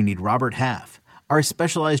 That's why you need Robert Half. Our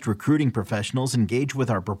specialized recruiting professionals engage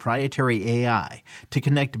with our proprietary AI to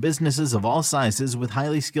connect businesses of all sizes with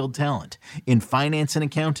highly skilled talent in finance and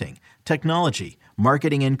accounting, technology,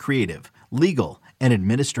 marketing and creative, legal, and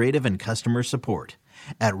administrative and customer support.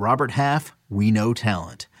 At Robert Half, we know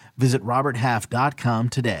talent. Visit roberthalf.com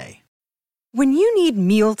today. When you need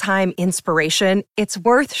mealtime inspiration, it's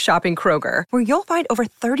worth shopping Kroger, where you'll find over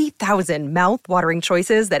 30,000 mouth-watering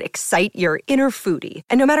choices that excite your inner foodie.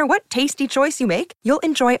 And no matter what tasty choice you make, you'll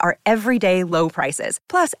enjoy our everyday low prices,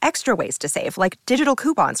 plus extra ways to save, like digital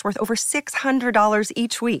coupons worth over $600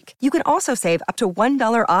 each week. You can also save up to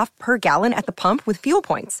 $1 off per gallon at the pump with fuel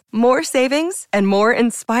points. More savings and more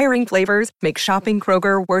inspiring flavors make shopping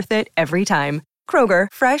Kroger worth it every time. Kroger,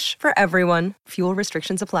 fresh for everyone. Fuel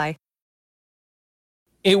restrictions apply.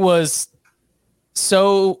 it was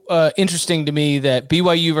so interesting to me that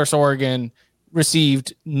BYU versus Oregon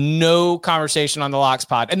received no conversation on the Locks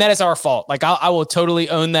pod. And that is our fault. Like, I will totally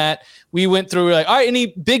own that. We went through like, all right, any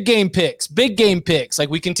big game picks. Like,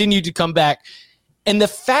 we continued to come back. And the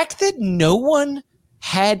fact that no one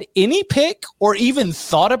had any pick or even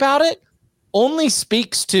thought about it only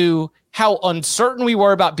speaks to how uncertain we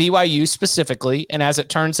were about BYU specifically. And as it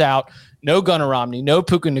turns out, no Gunnar Romney, no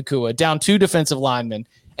Puka Nacua, down 2 defensive linemen,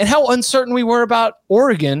 and how uncertain we were about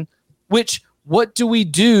Oregon, which what do we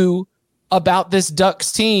do about this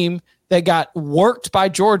Ducks team that got worked by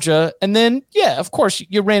Georgia? And then, yeah, of course,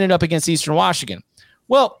 you ran it up against Eastern Washington.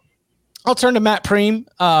 Well, I'll turn to Matt Preem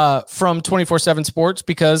from 24/7 Sports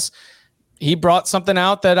because he brought something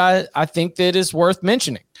out that I think that is worth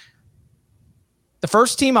mentioning. The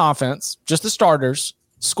first team offense, just the starters,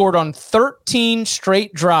 scored on 13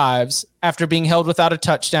 straight drives after being held without a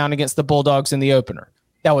touchdown against the Bulldogs in the opener.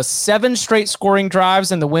 That was 7 straight scoring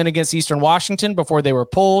drives in the win against Eastern Washington before they were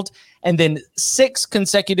pulled, and then 6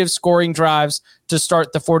 consecutive scoring drives to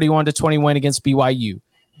start the 41-20 win against BYU.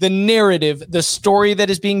 The narrative, the story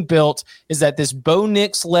that is being built is that this Bo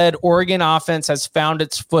Nix-led Oregon offense has found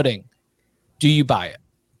its footing. Do you buy it?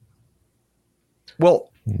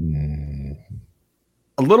 Well,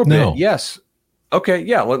 a little bit, yes. Okay,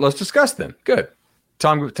 yeah, let's discuss then. Good.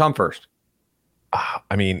 Tom first.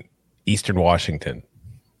 I mean, Eastern Washington.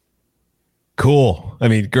 Cool. I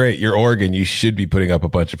mean, great. You're Oregon. You should be putting up a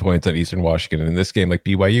bunch of points on Eastern Washington. And in this game, like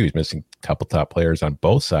BYU is missing a couple top players on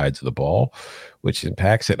both sides of the ball, which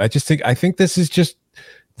impacts it. I think this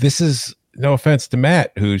is no offense to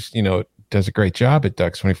Matt, who's, does a great job at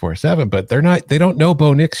Ducks 24/7, but they don't know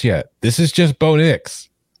Bo Nix yet. This is just Bo Nix.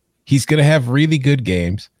 He's going to have really good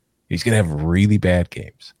games. He's going to have really bad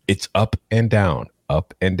games. It's up and down,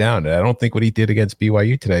 up and down. And I don't think what he did against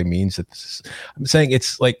BYU today means that I'm saying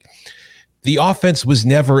it's like the offense was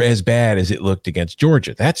never as bad as it looked against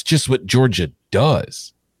Georgia. That's just what Georgia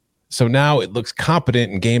does. So now it looks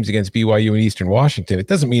competent in games against BYU and Eastern Washington. It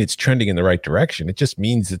doesn't mean it's trending in the right direction. It just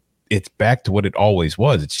means that it's back to what it always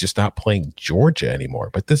was. It's just not playing Georgia anymore.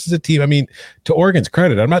 But this is a team, I mean, to Oregon's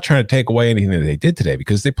credit, I'm not trying to take away anything that they did today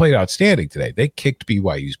because they played outstanding today. They kicked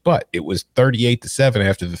BYU's butt. It was 38-7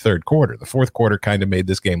 after the third quarter. The fourth quarter kind of made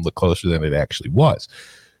this game look closer than it actually was.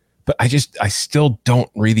 But I still don't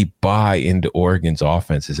really buy into Oregon's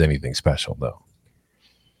offense as anything special, though.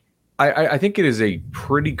 I think it is a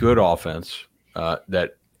pretty good offense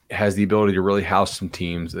that has the ability to really house some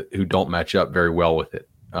teams who don't match up very well with it.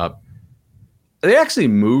 They actually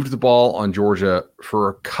moved the ball on Georgia for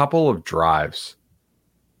a couple of drives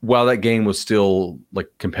while that game was still like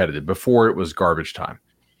competitive before it was garbage time.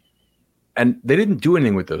 And they didn't do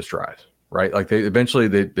anything with those drives, right? Like they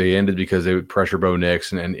ended because they would pressure Bo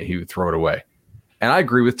Nix and he would throw it away. And I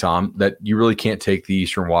agree with Tom that you really can't take the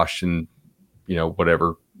Eastern Washington,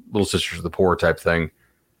 whatever, Little Sisters of the Poor type thing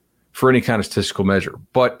for any kind of statistical measure.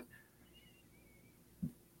 But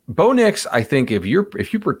Bo Nix, I think if you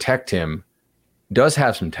protect him, does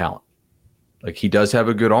have some talent. Like he does have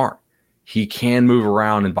a good arm. He can move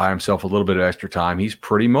around and buy himself a little bit of extra time. He's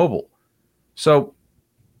pretty mobile. So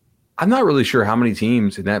I'm not really sure how many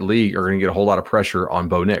teams in that league are going to get a whole lot of pressure on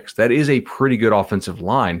Bo Nix. That is a pretty good offensive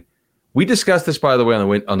line. We discussed this, by the way,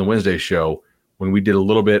 on the Wednesday show when we did a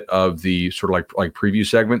little bit of the sort of like preview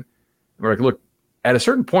segment. We're like, look, at a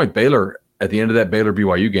certain point, Baylor, at the end of that Baylor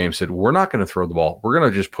BYU game, said, we're not going to throw the ball. We're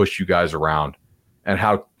going to just push you guys around. And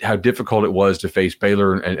how difficult it was to face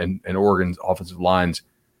Baylor and Oregon's offensive lines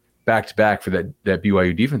back to back for that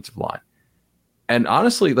BYU defensive line. And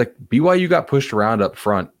honestly, like BYU got pushed around up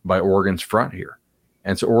front by Oregon's front here.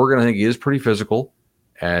 And so Oregon, I think, is pretty physical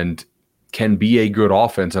and can be a good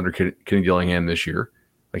offense under Kenny Dillingham this year.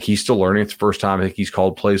 Like he's still learning. It's the first time I think he's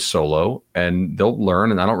called plays solo, and they'll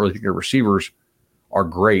learn. And I don't really think their receivers are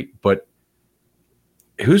great, but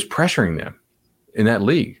who's pressuring them in that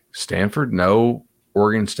league? Stanford? No.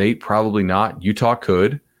 Oregon State? Probably not. Utah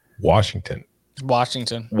could. Washington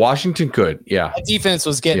could. Yeah. That defense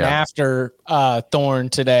was getting after Thorne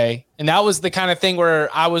today. And that was the kind of thing where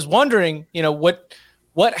I was wondering,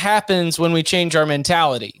 what happens when we change our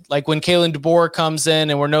mentality? Like when Kalen DeBoer comes in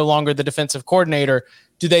and we're no longer the defensive coordinator,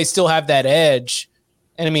 do they still have that edge?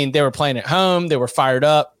 And I mean, they were playing at home. They were fired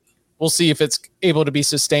up. We'll see if it's able to be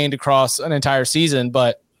sustained across an entire season,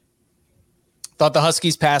 but thought the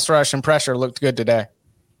Huskies pass rush and pressure looked good today.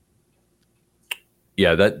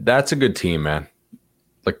 Yeah, that's a good team, man.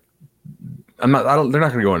 Like they're not going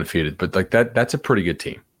to go undefeated, but like that's a pretty good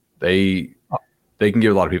team. They can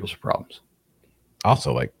give a lot of people some problems.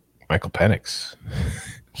 Also, like Michael Penix.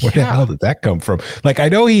 Where the hell did that come from? Like, I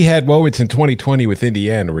know he had moments in 2020 with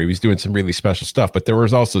Indiana where he was doing some really special stuff, but there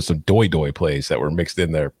was also some doy plays that were mixed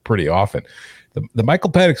in there pretty often. The Michael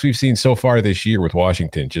Penix we've seen so far this year with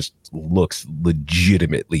Washington just looks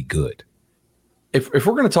legitimately good. If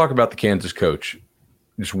we're going to talk about the Kansas coach,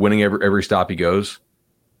 just winning every stop he goes,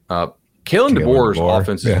 Kalen DeBoer's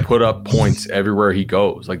offense has put up points everywhere he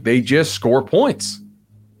goes. Like, they just score points.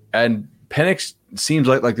 And Penix seems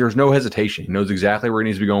like there's no hesitation. He knows exactly where he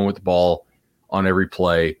needs to be going with the ball on every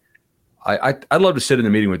play. I'd love to sit in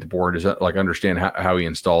the meeting with DeBoer and just like understand how he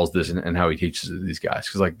installs this and how he teaches these guys.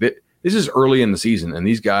 Because like this is early in the season and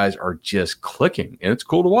these guys are just clicking and it's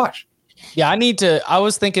cool to watch. Yeah, I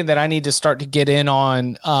was thinking that I need to start to get in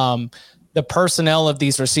on the personnel of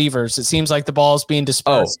these receivers. It seems like the ball is being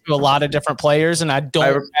dispersed to a lot of different players, and I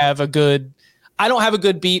don't have a good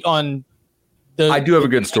beat on the. I do have a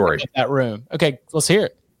good story. That room. Okay, let's hear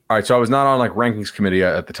it. All right, so I was not on like rankings committee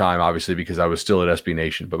at the time, obviously, because I was still at SB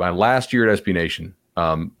Nation. But my last year at SB Nation,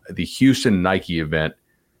 the Houston Nike event,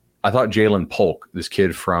 I thought Jalen Polk, this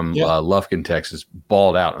kid from Lufkin, Texas,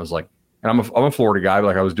 balled out. I was like, and I'm a Florida guy, but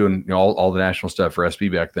like I was doing all the national stuff for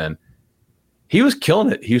SB back then. He was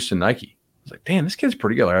killing it, Houston Nike. I was like, damn, this kid's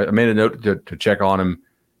pretty good. Like, I made a note to check on him.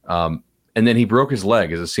 And then he broke his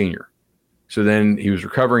leg as a senior. So then he was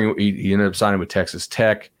recovering. He ended up signing with Texas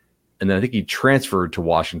Tech. And then I think he transferred to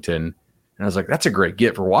Washington. And I was like, that's a great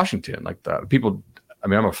get for Washington. Like people, I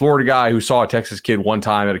mean, I'm a Florida guy who saw a Texas kid one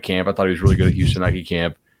time at a camp. I thought he was really good at Houston Nike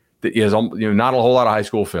camp. He has not a whole lot of high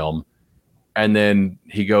school film. And then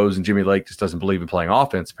he goes and Jimmy Lake just doesn't believe in playing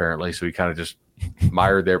offense, apparently. So he kind of just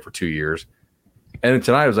mired there for 2 years. And then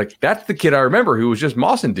tonight I was like, that's the kid I remember who was just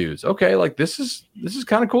mossing dudes. Okay, like this is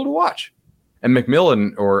kind of cool to watch. And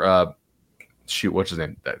McMillan or what's his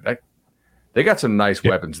name? They got some nice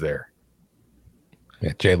weapons there.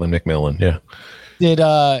 Yeah, Jalen McMillan. Yeah. Did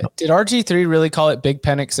RG3 really call it Big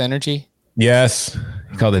Penix Energy? Yes,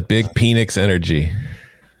 he called it Big Penix Energy.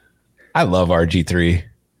 I love RG3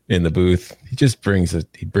 in the booth. He just brings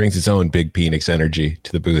his own Big Penix energy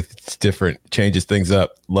to the booth. It's different, changes things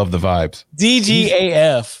up. Love the vibes.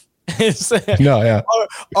 DGAF. No, yeah.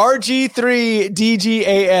 RG3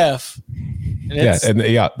 DGAF.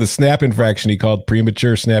 The snap infraction he called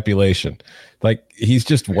premature snapulation. Like, he's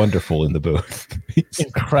just wonderful in the booth.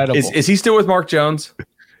 Incredible. Is he still with Mark Jones?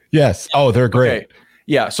 Yes. Oh, they're great. Okay.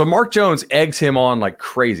 Yeah. So Mark Jones eggs him on like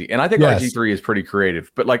crazy. And I think RG3 is pretty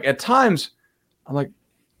creative. But like at times, I'm like,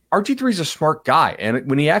 RG3 is a smart guy. And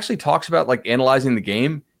when he actually talks about like analyzing the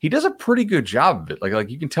game, he does a pretty good job of it. Like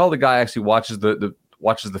you can tell the guy actually watches the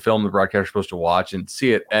film the broadcaster is supposed to watch and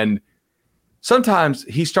see it. And sometimes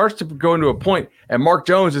he starts to go into a point and Mark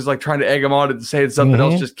Jones is like trying to egg him on to say something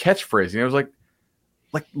else, just catchphrasing. I was like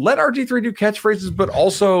let RG3 do catchphrases, but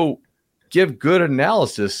also give good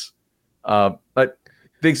analysis. But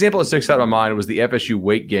the example that sticks out in my mind was the FSU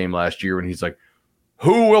Wake game last year when he's like,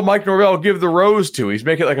 who will Mike Norvell give the rose to? He's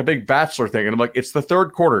making it like a big bachelor thing. And I'm like, it's the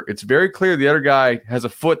third quarter. It's very clear the other guy has a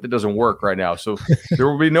foot that doesn't work right now. So there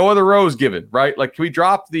will be no other rose given, right? Like, can we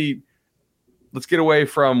drop let's get away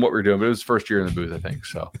from what we're doing. But it was first year in the booth, I think.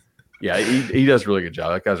 So, yeah, he does a really good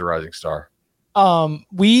job. That guy's a rising star. So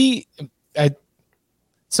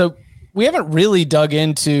we haven't really dug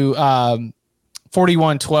into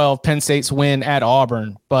 41-12 Penn State's win at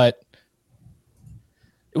Auburn, but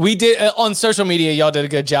we did on social media. Y'all did a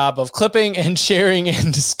good job of clipping and sharing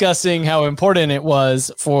and discussing how important it was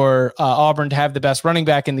for Auburn to have the best running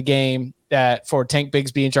back in the game, that for Tank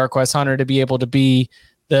Bigsby and Jarquez Hunter to be able to be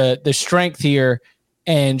the strength here.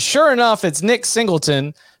 And sure enough, it's Nick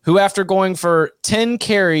Singleton, who after going for 10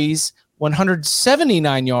 carries,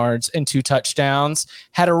 179 yards and 2 touchdowns,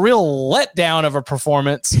 had a real letdown of a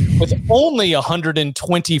performance with only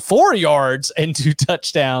 124 yards and 2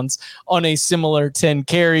 touchdowns on a similar 10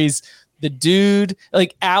 carries. The dude,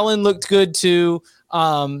 like Allen, looked good too.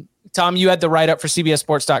 Tom, you had the write-up for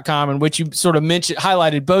CBSSports.com in which you sort of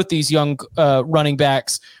highlighted both these young running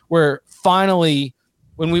backs, where finally,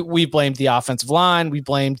 when we blamed the offensive line, we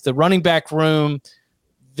blamed the running back room.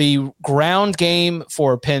 The ground game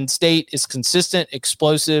for Penn State is consistent,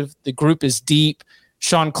 explosive. The group is deep.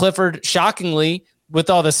 Sean Clifford, shockingly, with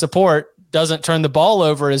all the support, doesn't turn the ball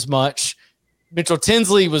over as much. Mitchell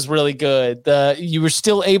Tinsley was really good. You were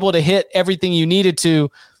still able to hit everything you needed to.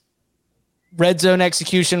 Red zone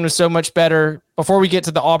execution was so much better. Before we get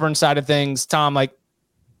to the Auburn side of things, Tom,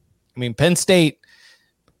 Penn State,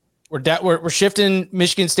 we're shifting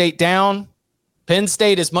Michigan State down. Penn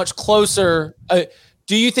State is much closer.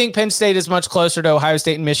 Do you think Penn State is much closer to Ohio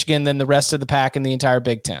State and Michigan than the rest of the pack in the entire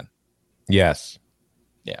Big Ten? Yes.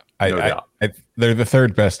 Yeah, they're the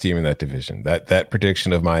third best team in that division. That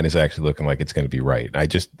prediction of mine is actually looking like it's going to be right.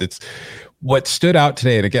 It's what stood out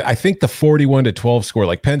today. And again, I think the 41-12 score,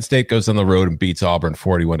 like Penn State goes on the road and beats Auburn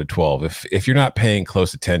 41-12. If you're not paying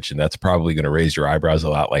close attention, that's probably going to raise your eyebrows a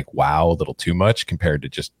lot. Like, wow, a little too much compared to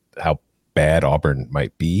just how bad Auburn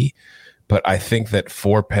might be. But I think that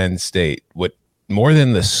for Penn State, what more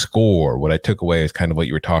than the score, what I took away is kind of what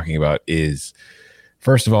you were talking about is,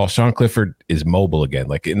 first of all, Sean Clifford is mobile again.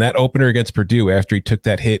 Like in that opener against Purdue, after he took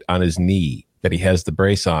that hit on his knee that he has the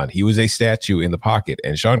brace on, he was a statue in the pocket.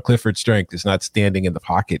 And Sean Clifford's strength is not standing in the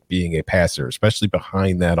pocket being a passer, especially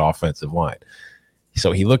behind that offensive line.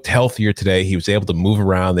 So he looked healthier today. He was able to move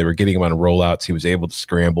around. They were getting him on rollouts. He was able to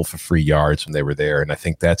scramble for free yards when they were there. And I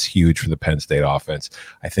think that's huge for the Penn State offense.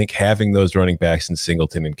 I think having those running backs in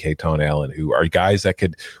Singleton and Katon Allen, who are guys that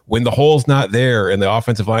could, when the hole's not there and the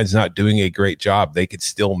offensive line's not doing a great job, they could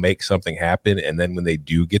still make something happen. And then when they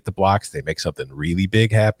do get the blocks, they make something really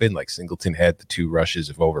big happen. Like Singleton had the 2 rushes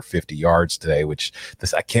of over 50 yards today, which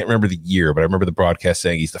I can't remember the year, but I remember the broadcast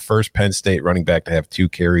saying he's the first Penn State running back to have 2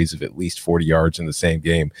 carries of at least 40 yards in the same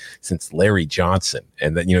game since Larry Johnson.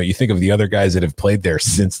 And then, you think of the other guys that have played there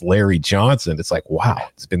since Larry Johnson. It's like, wow,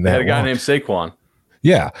 it's been that long. A guy named Saquon.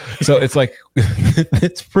 Yeah. So it's like,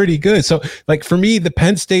 it's pretty good. So like for me, the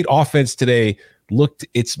Penn State offense today looked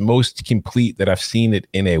its most complete that I've seen it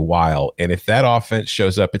in a while. And if that offense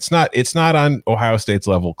shows up, it's not on Ohio State's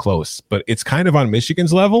level close, but it's kind of on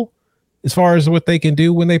Michigan's level as far as what they can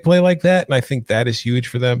do when they play like that. And I think that is huge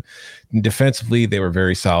for them. And defensively, they were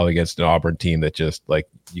very solid against an Auburn team that just, like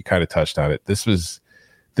you kind of touched on it. This was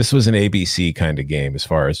an ABC kind of game as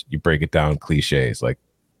far as you break it down cliches, like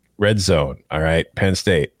red zone. All right. Penn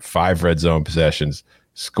State, 5 red zone possessions,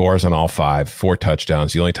 scores on all 5, 4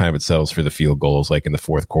 touchdowns. The only time it settles for the field goals, like in the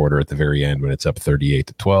fourth quarter at the very end when it's up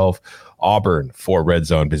 38-12. Auburn, 4 red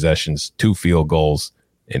zone possessions, 2 field goals,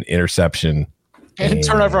 an interception, and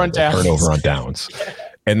turnover on downs.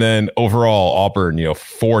 And then overall, Auburn,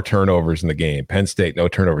 4 turnovers in the game. Penn State, no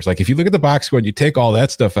turnovers. Like if you look at the box score and you take all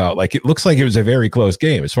that stuff out, like it looks like it was a very close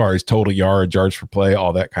game as far as total yards per play,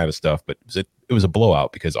 all that kind of stuff. But it was a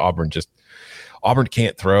blowout because Auburn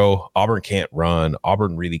can't throw, Auburn can't run,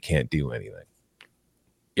 Auburn really can't do anything.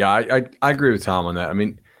 Yeah, I agree with Tom on that. I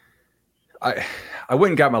mean, I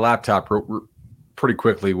went and got my laptop pretty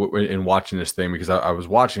quickly in watching this thing because I was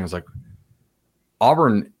watching. I was like,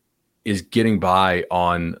 Auburn is getting by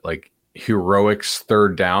on like heroics,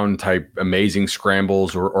 third down type amazing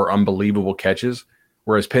scrambles or unbelievable catches,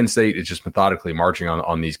 whereas Penn State is just methodically marching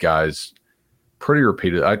on these guys pretty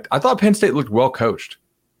repeated. I thought Penn State looked well coached.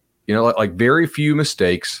 Like very few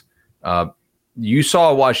mistakes. You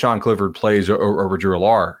saw why Sean Clifford plays over Drew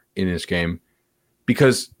Allar in this game,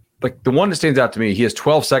 because like the one that stands out to me, he has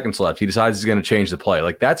 12 seconds left. He decides he's going to change the play.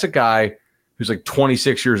 Like that's a guy who's like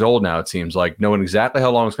 26 years old now, it seems like, knowing exactly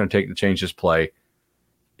how long it's going to take to change this play.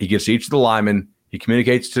 He gets each of the linemen. He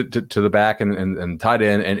communicates to the back and tight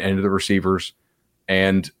end and to the receivers.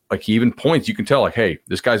 And like he even points, you can tell like, hey,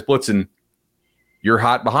 this guy's blitzing. You're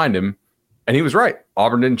hot behind him. And he was right.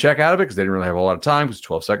 Auburn didn't check out of it because they didn't really have a lot of time because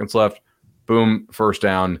 12 seconds left. Boom, first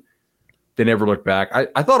down. They never looked back.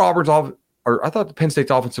 I thought I thought the Penn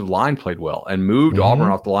State's offensive line played well and moved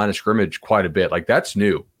Auburn off the line of scrimmage quite a bit. Like that's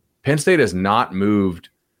new. Penn State has not moved.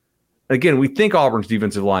 Again, we think Auburn's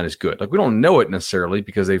defensive line is good. Like we don't know it necessarily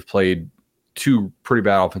because they've played 2 pretty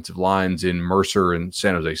bad offensive lines in Mercer and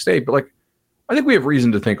San Jose State. But like, I think we have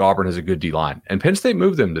reason to think Auburn has a good D line, and Penn State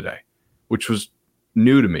moved them today, which was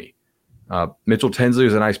new to me. Mitchell Tinsley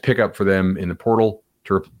was a nice pickup for them in the portal.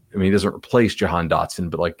 He doesn't replace Jahan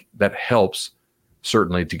Dotson, but like that helps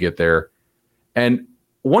certainly to get there. And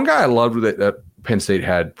one guy I loved that Penn State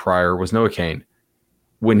had prior was Noah Cain.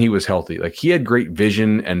 When he was healthy, like he had great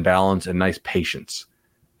vision and balance and nice patience.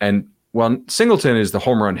 And Singleton is the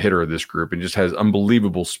home run hitter of this group and just has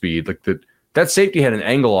unbelievable speed. Like that safety had an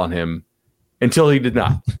angle on him until he did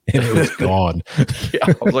not. And it was gone. Yeah,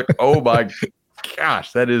 I was like, oh my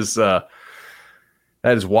gosh, that is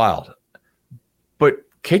wild. But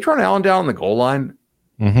Katron Allen down on the goal line,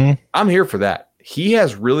 I'm here for that. He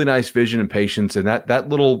has really nice vision and patience, and that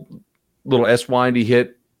little S-wind he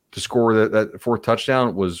hit to score that 4th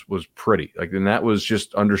touchdown was pretty. Like, and that was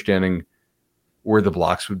just understanding where the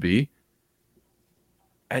blocks would be.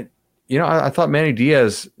 And I thought Manny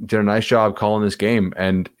Diaz did a nice job calling this game,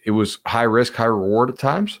 and it was high risk, high reward at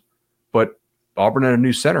times. But Auburn had a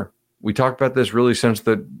new center. We talked about this really since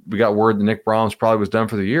that we got word that Nick Brahms probably was done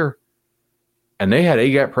for the year, and they had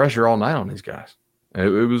A-gap pressure all night on these guys. And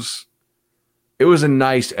it was a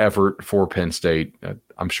nice effort for Penn State.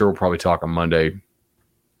 I'm sure we'll probably talk on Monday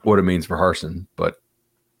what it means for Harsin, but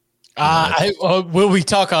Will we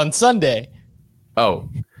talk on Sunday? Oh,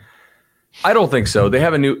 I don't think so. They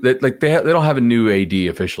have a new they don't have a new AD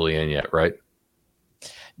officially in yet, right?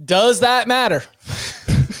 Does that matter?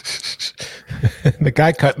 The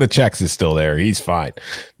guy cutting the checks is still there. He's fine.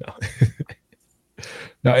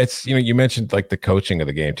 No, it's, you mentioned like the coaching of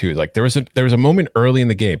the game too. Like there was a moment early in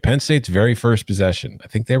the game, Penn State's very first possession. I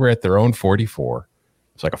think they were at their own 44.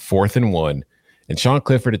 It's like a 4th and 1, and Sean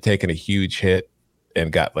Clifford had taken a huge hit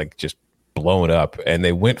and got like just blown up, and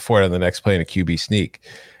they went for it on the next play in a QB sneak.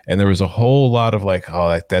 And there was a whole lot of like,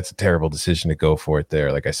 oh, that's a terrible decision to go for it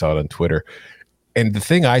there. Like I saw it on Twitter. And the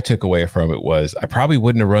thing I took away from it was I probably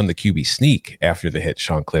wouldn't have run the QB sneak after the hit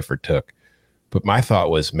Sean Clifford took. But my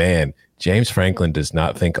thought was, man, James Franklin does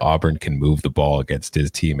not think Auburn can move the ball against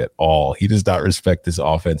his team at all. He does not respect this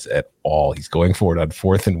offense at all. He's going for it on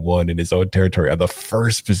 4th and 1 in his own territory on the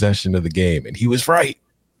first possession of the game. And he was right.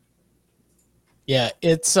 Yeah,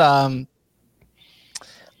 it's I've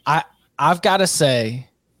got to say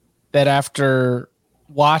that after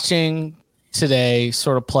watching today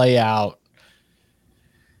sort of play out,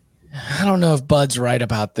 I don't know if Bud's right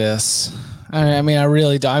about this. I mean, I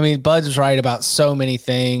really do. I mean, Bud's right about so many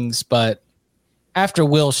things, but after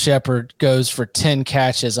Will Shepherd goes for 10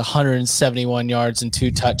 catches, 171 yards, and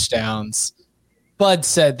 2 touchdowns, Bud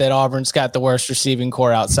said that Auburn's got the worst receiving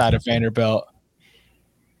core outside of Vanderbilt.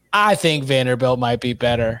 I think Vanderbilt might be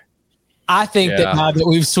better. I think that now that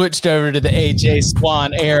we've switched over to the A.J.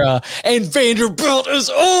 Swan era and Vanderbilt is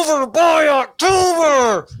over by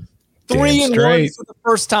October. 3-1 for the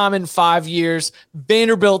first time in 5 years.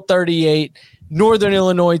 Vanderbilt 38, Northern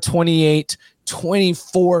Illinois 28,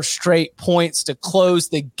 24 straight points to close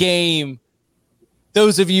the game.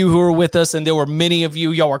 Those of you who were with us, and there were many of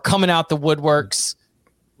you, y'all were coming out the woodworks.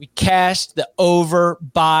 We cashed the over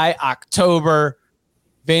by October.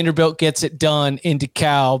 Vanderbilt gets it done in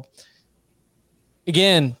DeKalb.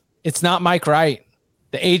 Again, it's not Mike Wright.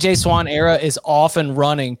 The A.J. Swan era is off and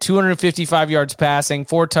running. 255 yards passing,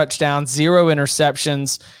 4 touchdowns, 0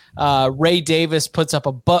 interceptions. Ray Davis puts up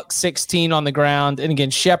a $116 on the ground. And again,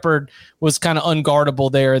 Shepherd was kind of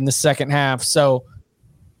unguardable there in the second half. So,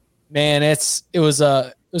 man, it was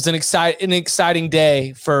an exciting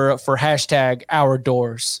day for hashtag Our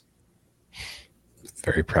Doors.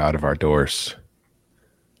 Very proud of our Doors.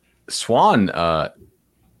 Swan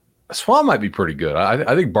might be pretty good.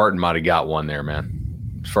 I think Barton might have got one there, man.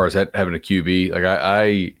 As far as having a QB,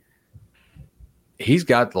 like he's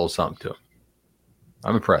got a little something to him.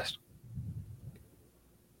 I'm impressed.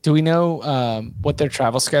 Do we know what their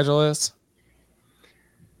travel schedule is?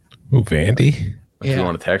 Oh, Vandy. If you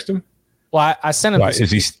want to text him, well, I sent him.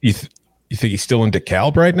 Is he? You think he's still in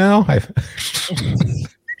DeKalb right now?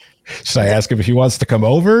 Should I ask him if he wants to come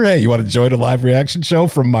over? Hey, you want to join a live reaction show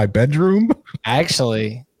from my bedroom?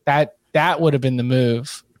 Actually, that would have been the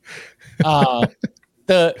move.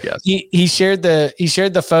 He shared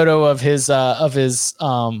the photo of his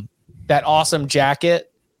that awesome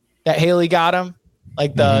jacket that Haley got him,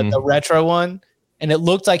 like the retro one, and it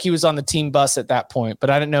looked like he was on the team bus at that point. But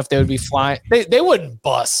I didn't know if they would be flying. They wouldn't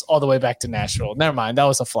bus all the way back to Nashville. Never mind, that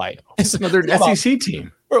was a flight. It's another SEC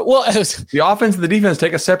team. Well, the offense and the defense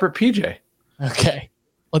take a separate PJ. Okay,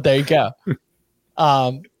 well there you go.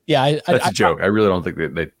 Yeah, that's a joke. I really don't think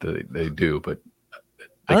they do, but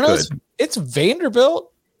they could. It's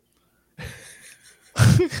Vanderbilt,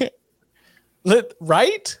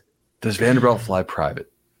 right? Does Vanderbilt fly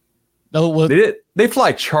private? No, well, they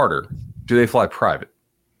fly charter. Do they fly private?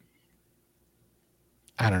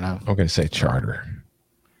 I don't know. I'm going to say charter.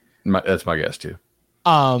 That's my guess too.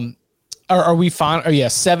 Are we fine? Oh yeah,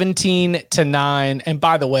 17-9. And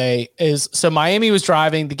by the way, Miami was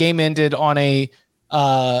driving. The game ended on a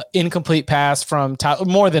incomplete pass from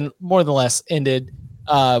more than less ended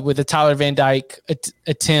with a Tyler Van Dyke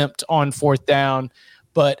attempt on 4th down.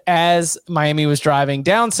 But as Miami was driving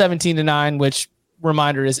down 17-9, which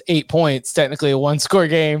reminder is 8 points, technically a 1-score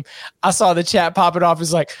game, I saw the chat popping off.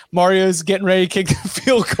 It's like Mario's getting ready to kick the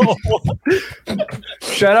field goal.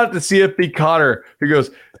 Shout out to CFB Connor, who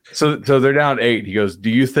goes, so they're down 8. He goes, do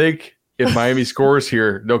you think if Miami scores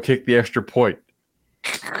here, they'll kick the extra point?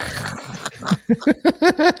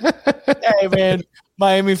 Hey man,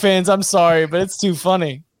 Miami fans, I'm sorry, but it's too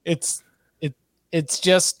funny. It's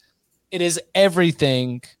just, it is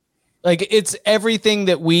everything. Like it's everything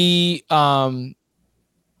that we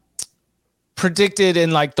predicted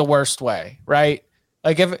in like the worst way, right?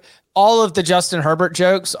 Like if all of the Justin Herbert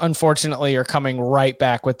jokes, unfortunately, are coming right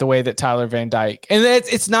back with the way that Tyler Van Dyke, and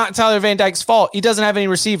it's not Tyler Van Dyke's fault. He doesn't have any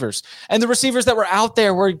receivers, and the receivers that were out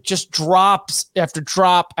there were just drops after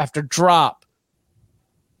drop after drop.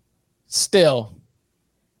 Still,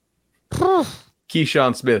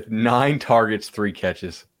 Keyshawn Smith, 9 targets, 3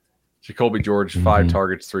 catches. Jacoby George, 5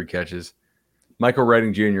 targets, 3 catches. Michael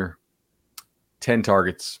Redding Jr., 10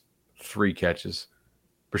 targets, 3 catches.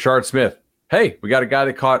 Brashard Smith, hey, we got a guy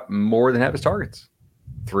that caught more than half his targets.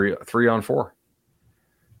 3 on 4.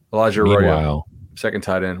 Elijah Arroyo, second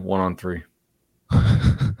tight end, 1 on 3.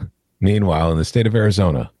 Meanwhile, in the state of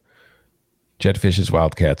Arizona, Jetfish's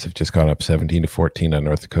Wildcats have just gone up 17-14 on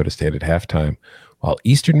North Dakota State at halftime, while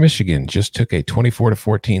Eastern Michigan just took a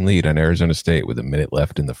 24-14 lead on Arizona State with a minute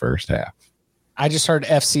left in the first half. I just heard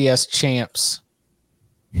FCS champs.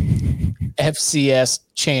 FCS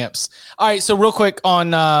champs. All right, so real quick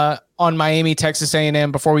on Miami, Texas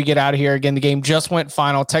A&M before we get out of here. Again, the game just went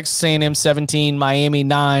final. Texas A&M 17, Miami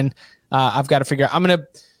 9. I've got to figure out.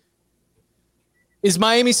 Is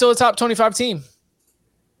Miami still a top 25 team?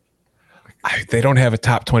 They don't have a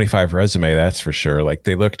top 25 resume, that's for sure. Like,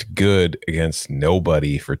 they looked good against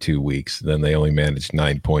nobody for 2 weeks. Then they only managed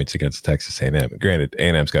 9 points against Texas A&M. Granted,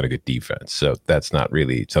 A&M's got a good defense, so that's not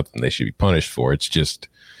really something they should be punished for. It's just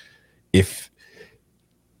if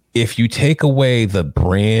you take away the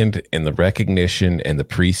brand and the recognition and the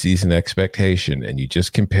preseason expectation, and you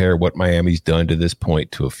just compare what Miami's done to this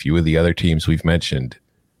point to a few of the other teams we've mentioned,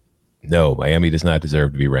 no, Miami does not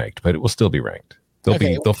deserve to be ranked, but it will still be ranked.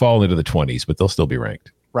 They'll fall into the 20s, but they'll still be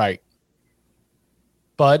ranked. Right.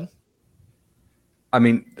 Bud? I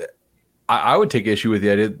mean, I would take issue with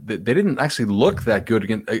the idea that they didn't actually look that good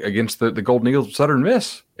against the Golden Eagles Southern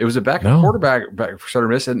Miss. It was a backup quarterback back for Southern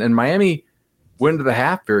Miss, and Miami went into the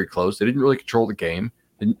half very close. They didn't really control the game.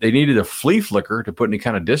 They needed a flea flicker to put any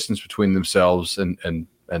kind of distance between themselves and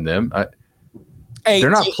them. They're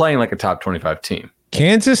not playing like a top 25 team.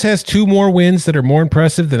 Kansas has 2 more wins that are more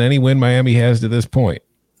impressive than any win Miami has to this point.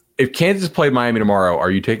 If Kansas played Miami tomorrow, are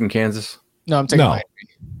you taking Kansas? No, I'm taking Miami.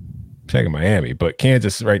 I'm taking Miami, but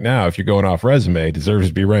Kansas right now, if you're going off resume, deserves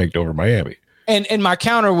to be ranked over Miami. And my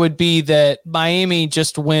counter would be that Miami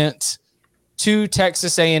just went to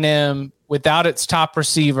Texas A&M without its top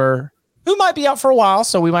receiver, who might be out for a while,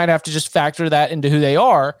 so we might have to just factor that into who they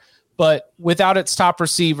are, but without its top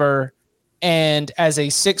receiver, and as a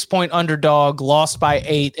 6-point underdog, lost by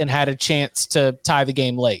 8 and had a chance to tie the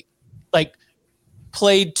game late. Like,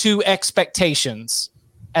 played to expectations,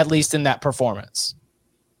 at least in that performance.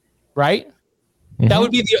 Right? Mm-hmm. That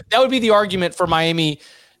would be the argument for Miami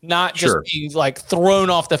not just being like thrown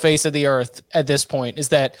off the face of the earth at this point, is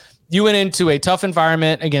that you went into a tough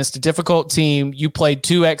environment against a difficult team, you played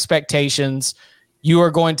to expectations, you are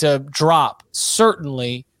going to drop,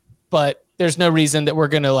 certainly, but there's no reason that we're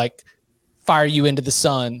going to like fire you into the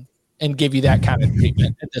sun and give you that kind of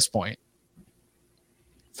treatment at this point.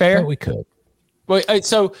 Fair? Well, we could. Wait,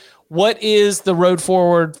 so what is the road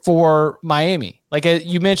forward for Miami? Like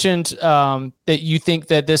you mentioned that you think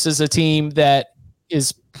that this is a team that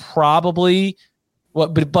is probably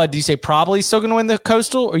but Bud, do you say probably still going to win the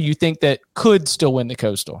Coastal, or you think that could still win the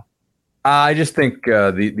Coastal? I just think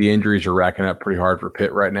the injuries are racking up pretty hard for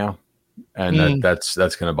Pitt right now, and that's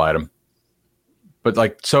going to bite them.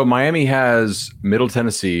 But so Miami has Middle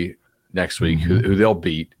Tennessee next week, who they'll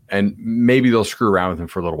beat, and maybe they'll screw around with them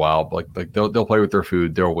for a little while. But they'll play with their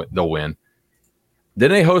food, they'll win.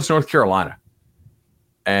 Then they host North Carolina,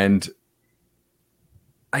 and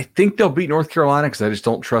I think they'll beat North Carolina because I just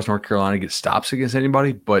don't trust North Carolina to get stops against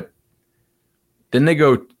anybody. But then they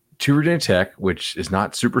go to Virginia Tech, which is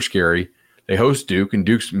not super scary. They host Duke, and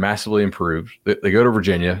Duke's massively improved. They go to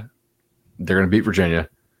Virginia. They're going to beat Virginia.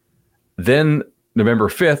 Then November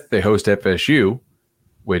 5th, they host FSU,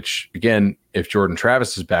 which, again, if Jordan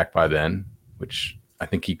Travis is back by then, which I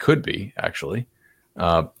think he could be, actually,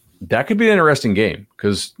 that could be an interesting game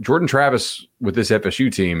because Jordan Travis with this FSU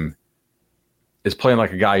team is playing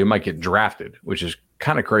like a guy who might get drafted, which is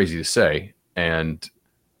kind of crazy to say. And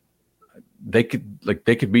they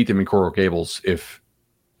could beat them in Coral Gables if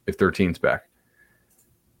their team's back.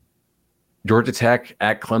 Georgia Tech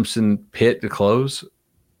at Clemson, Pitt to close.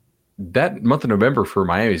 That month of November for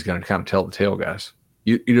Miami is going to kind of tell the tale, guys.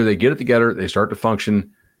 Either they get it together, they start to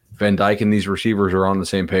function, Van Dyke and these receivers are on the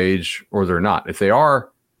same page, or they're not. If they are,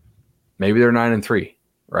 maybe they're 9-3,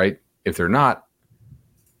 right? If they're not,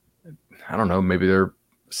 I don't know, maybe they're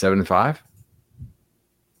 7-5.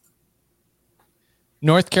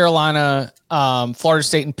 North Carolina, Florida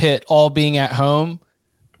State, and Pitt all being at home,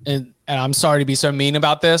 and I'm sorry to be so mean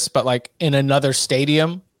about this, but like in another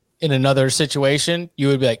stadium, in another situation, you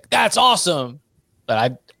would be like, "That's awesome,"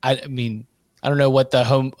 but I mean, I don't know what the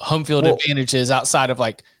home field advantage is outside of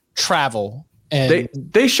like travel. And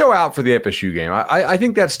they show out for the FSU game. I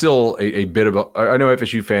think that's still a bit of a. I know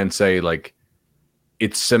FSU fans say like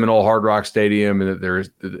it's Seminole Hard Rock Stadium and that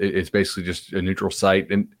it's basically just a neutral site.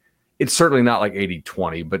 And it's certainly not like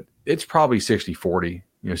 80-20, but it's probably 60-40,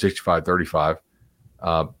 65-35.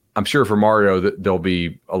 I'm sure for Mario that there'll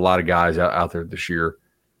be a lot of guys out there this year.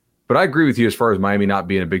 But I agree with you as far as Miami not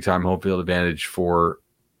being a big-time home field advantage for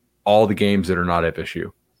all the games that are not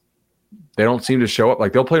FSU. They don't seem to show up.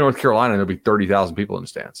 Like, they'll play North Carolina and there'll be 30,000 people in the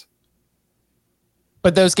stands.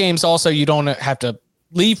 But those games also you don't have to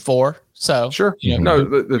leave for. So sure.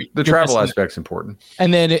 The travel aspect's important.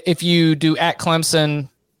 And then if you do at Clemson,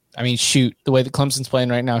 I mean, shoot, the way that Clemson's playing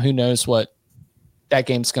right now, who knows what that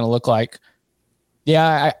game's going to look like.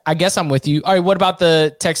 Yeah, I guess I'm with you. All right, what about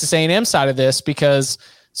the Texas A&M side of this? Because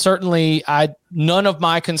certainly none of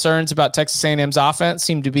my concerns about Texas A&M's offense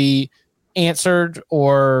seem to be answered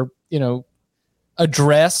or,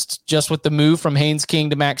 addressed just with the move from Haynes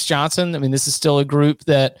King to Max Johnson. I mean, this is still a group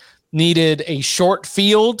that needed a short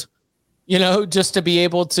field, just to be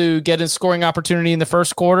able to get a scoring opportunity in the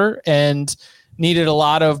first quarter, and needed a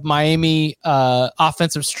lot of Miami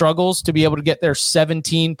offensive struggles to be able to get their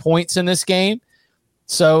 17 points in this game.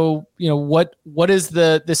 So, what is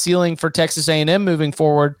the ceiling for Texas A&M moving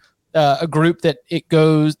forward? A group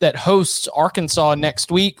that hosts Arkansas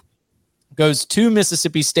next week, goes to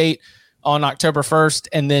Mississippi State on October 1st,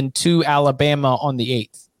 and then to Alabama on the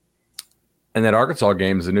 8th. And that Arkansas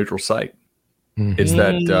game is a neutral site. Mm-hmm. It's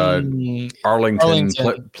that Arlington.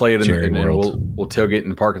 Play it in, and we'll tailgate in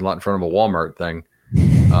the parking lot in front of a Walmart thing.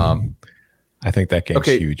 I think that game's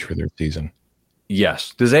huge for their season.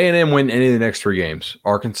 Yes. Does A&M win any of the next 3 games?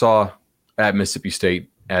 Arkansas, at Mississippi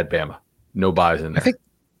State, at Bama. No buys in there.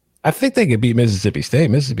 I think they could beat Mississippi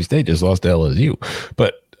State. Mississippi State just lost to LSU.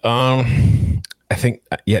 But I think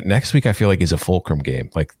next week I feel like is a fulcrum game.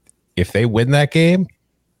 Like, if they win that game,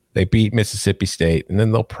 they beat Mississippi State, and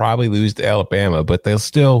then they'll probably lose to Alabama, but they'll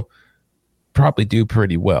still probably do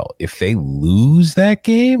pretty well. If they lose that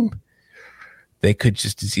game, they could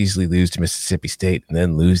just as easily lose to Mississippi State and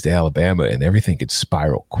then lose to Alabama, and everything could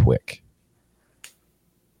spiral quick.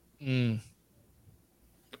 Yeah,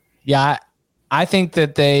 I think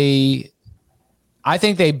they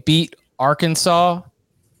beat Arkansas.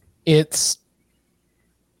 It's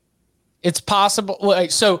possible.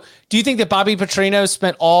 So do you think that Bobby Petrino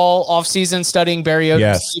spent all offseason studying Barry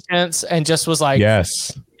Odom's defense and just was like,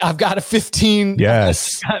 yes, I've got a 15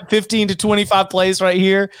 to 25 plays right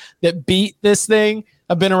here that beat this thing.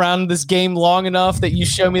 I've been around this game long enough that you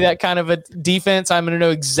show me that kind of a defense, I'm going to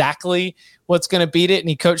know exactly what's going to beat it. And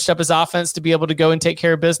he coached up his offense to be able to go and take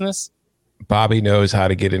care of business. Bobby knows how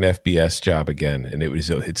to get an FBS job again. And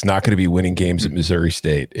it's not going to be winning games at Missouri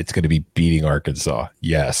State. It's going to be beating Arkansas.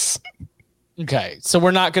 Yes. Okay. So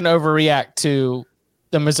we're not going to overreact to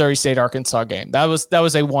the Missouri State Arkansas game. That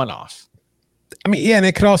was a one-off. I mean, yeah. And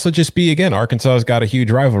it could also just be, again, Arkansas's got a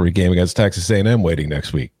huge rivalry game against Texas A&M waiting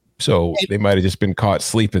next week. So they might've just been caught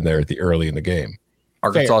sleeping there early in the game.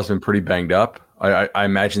 Arkansas has been pretty banged up. I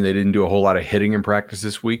imagine they didn't do a whole lot of hitting in practice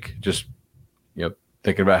this week. Just,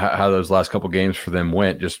 thinking about how those last couple games for them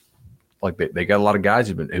went, just like they got a lot of guys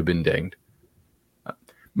who've been dinged.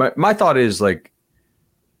 My thought is, like,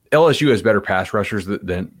 LSU has better pass rushers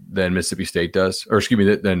than Mississippi State does, or excuse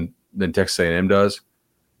me, than Texas A&M does,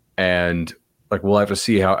 and like we'll have to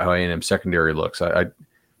see how A&M secondary looks. I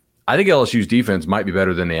think LSU's defense might be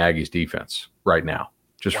better than the Aggies' defense right now,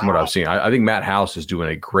 just from what I've seen. I think Matt House is doing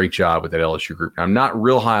a great job with that LSU group. I'm not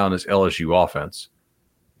real high on this LSU offense,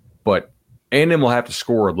 but A&M will have to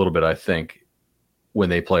score a little bit, I think, when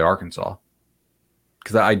they play Arkansas,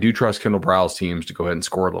 because I do trust Kendall Browell's teams to go ahead and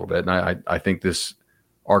score a little bit, and I think this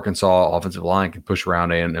Arkansas offensive line can push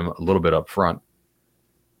around A&M a little bit up front,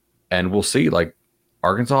 and we'll see. Like,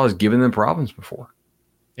 Arkansas has given them problems before.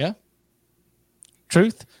 Yeah,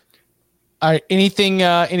 truth. All right, anything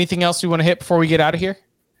else you want to hit before we get out of here?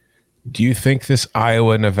 Do you think this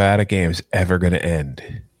Iowa-Nevada game is ever going to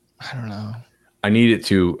end? I don't know. I need it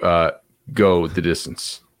to go the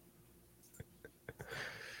distance.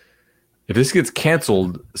 If this gets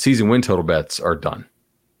canceled, season win total bets are done.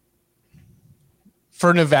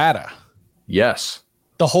 For Nevada? Yes.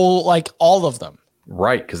 The whole, like, all of them?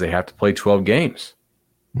 Right, because they have to play 12 games.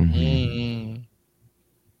 Mm-hmm.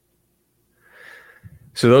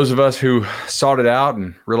 So those of us who sought it out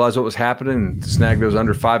and realized what was happening and snagged those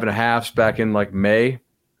under 5.5s back in like May,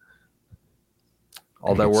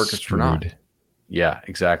 all that work is for naught. Yeah,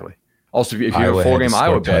 exactly. Also, if you have a 4-game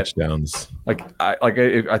Iowa bet, touchdowns.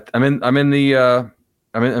 I'm in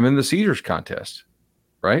the Caesars contest,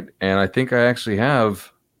 right? And I think I actually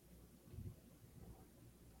have.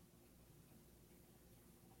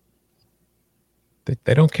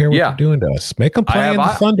 They don't care what you're doing to us. Make them play in the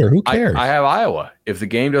Thunder. Who cares? I have Iowa. If the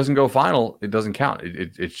game doesn't go final, it doesn't count.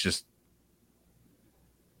 It's just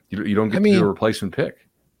you don't get to do a replacement pick.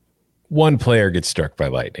 One player gets struck by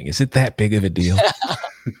lightning. Is it that big of a deal?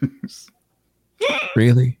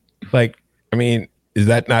 Really? Like, I mean, is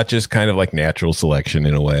that not just kind of like natural selection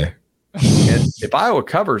in a way? And if Iowa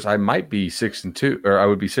covers, I might be 6-2, or I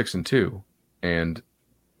would be 6-2, and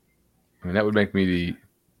I mean that would make me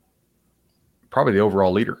probably the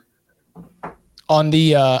overall leader on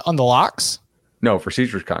the locks. No, for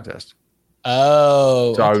Caesar's contest.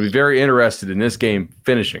 Oh, so I would be very interested in this game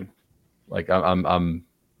finishing. Like I'm.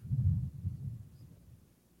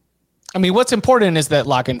 I mean, what's important is that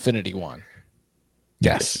Lock Infinity won.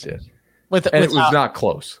 Yes, it was not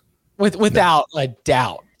close. Without a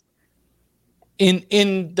doubt.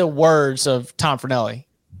 In the words of Tom Fornelli,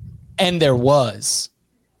 and there was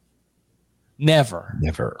never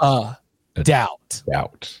a doubt.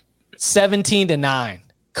 17-9.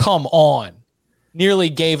 Come on. Nearly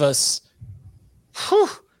gave us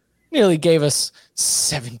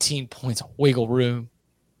 17 points of wiggle room.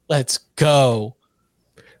 Let's go.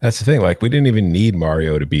 That's the thing. Like, we didn't even need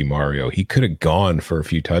Mario to be Mario. He could have gone for a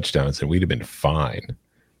few touchdowns and we'd have been fine.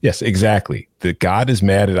 Yes, exactly. The God is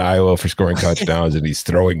mad at Iowa for scoring touchdowns and he's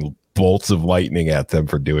throwing bolts of lightning at them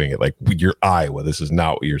for doing it. Like, you're Iowa. This is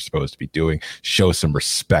not what you're supposed to be doing. Show some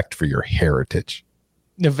respect for your heritage.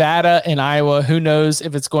 Nevada and Iowa, who knows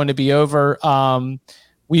if it's going to be over.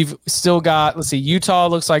 We've still got, let's see, Utah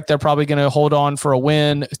looks like they're probably going to hold on for a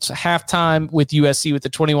win. It's halftime with USC with the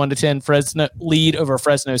 21-10 Fresno lead over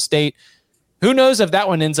Fresno State. Who knows if that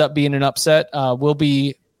one ends up being an upset? We'll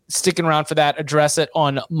be sticking around for that. Address it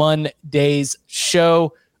on Monday's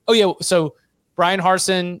show. Oh, yeah. So Brian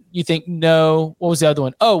Harsin, you think no. What was the other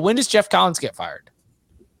one? Oh, when does Jeff Collins get fired?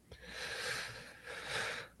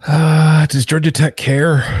 Does Georgia Tech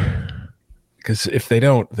care? Because if they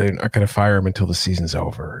don't, they're not going to fire him until the season's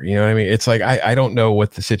over. You know what I mean? It's like, I don't know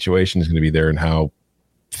what the situation is going to be there and how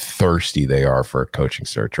thirsty they are for a coaching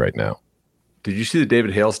search right now. Did you see the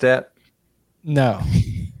David Hale stat? No.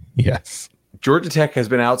 Yes. Georgia Tech has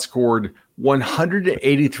been outscored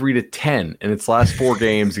 183-10 in its last 4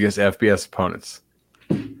 games against FBS opponents.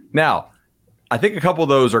 Now, I think a couple of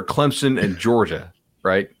those are Clemson and Georgia,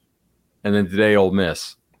 right? And then today, Ole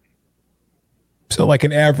Miss. So like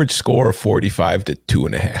an average score of 45 to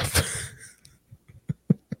 2.5.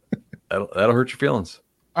 That'll hurt your feelings.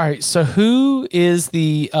 All right. So who is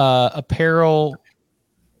the apparel?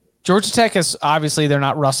 Georgia Tech is obviously they're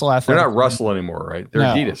not Russell Athletic. They're not Russell anymore, right? They're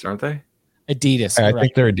Adidas, aren't they? Adidas. I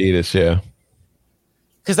think they're Adidas, yeah.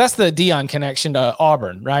 Because that's the Dion connection to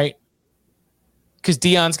Auburn, right? Because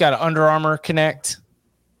Dion's got an Under Armour connect.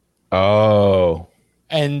 Oh.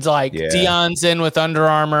 And like Dion's in with Under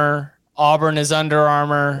Armour. Auburn is Under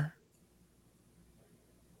Armour.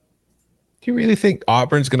 Do you really think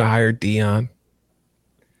Auburn's going to hire Dion?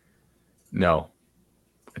 No,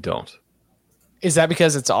 I don't. Is that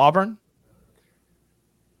because it's Auburn?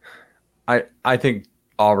 I think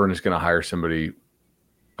Auburn is going to hire somebody.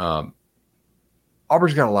 Auburn's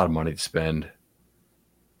got a lot of money to spend.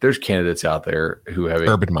 There's candidates out there who have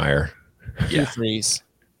Urban Meyer. Yeah. Freeze.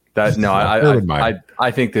 That no,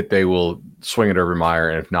 I think that they will swing at Urban Meyer,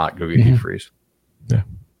 and if not, go get Hugh Freeze. Yeah.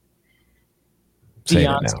 Saying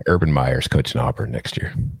it now. Urban Meyer's coaching Auburn next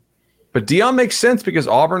year. But Dion makes sense because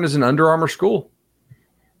Auburn is an Under Armour school.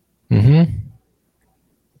 Mm-hmm.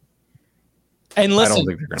 And listen,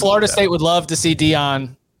 Florida State would love to see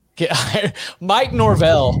Dion get hired. Mike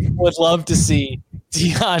Norvell would love to see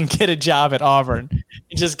Dion get a job at Auburn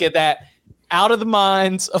and just get that out of the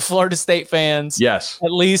minds of Florida State fans. Yes.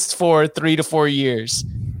 At least for 3 to 4 years.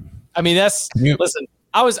 I mean, listen,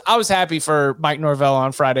 I was happy for Mike Norvell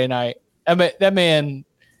on Friday night. That man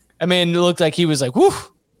looked like he was like, whew,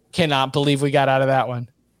 cannot believe we got out of that one.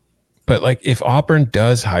 But like, if Auburn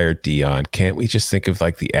does hire Dion, can't we just think of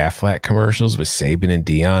like the Aflac commercials with Saban and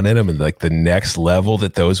Dion in them and like the next level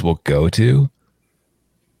that those will go to?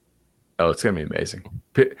 Oh, it's going to be amazing.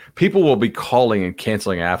 People will be calling and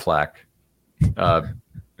canceling Aflac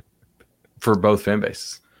for both fan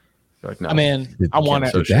bases. Like, no, I'm in. I want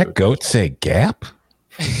it. Did that goat say Gap?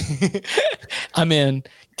 I'm in.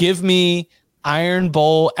 Give me Iron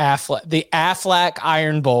Bowl Aflac, the Aflac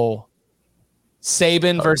Iron Bowl.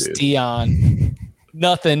 Saban versus Dion.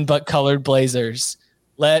 Nothing but colored blazers.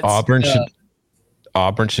 Auburn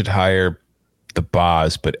should hire the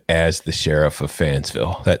Boz, but as the sheriff of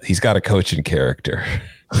Fansville. That he's got a coaching character.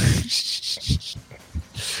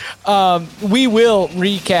 We will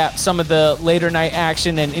recap some of the later night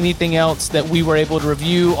action and anything else that we were able to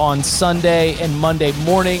review on Sunday and Monday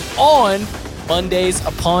morning on Mondays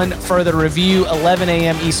upon further review, 11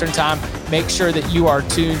 a.m. Eastern time. Make sure that you are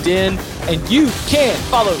tuned in, and you can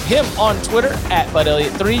follow him on Twitter at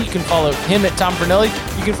BudElliott3. You can follow him at Tom Fornelli.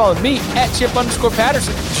 You can follow me at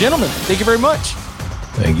Chip_Patterson. Gentlemen, thank you very much.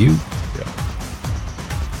 Thank you.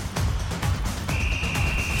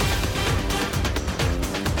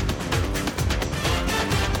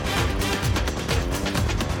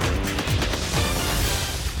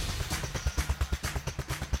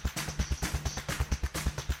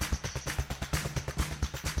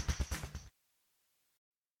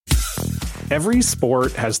 Every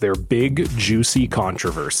sport has their big, juicy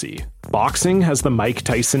controversy. Boxing has the Mike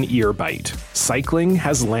Tyson ear bite. Cycling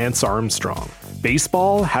has Lance Armstrong.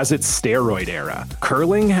 Baseball has its steroid era.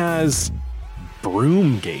 Curling has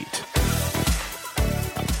Broomgate.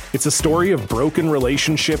 It's a story of broken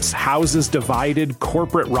relationships, houses divided,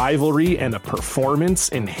 corporate rivalry, and a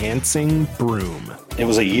performance-enhancing broom. It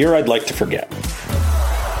was a year I'd like to forget.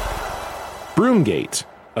 Broomgate.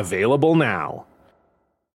 Available now.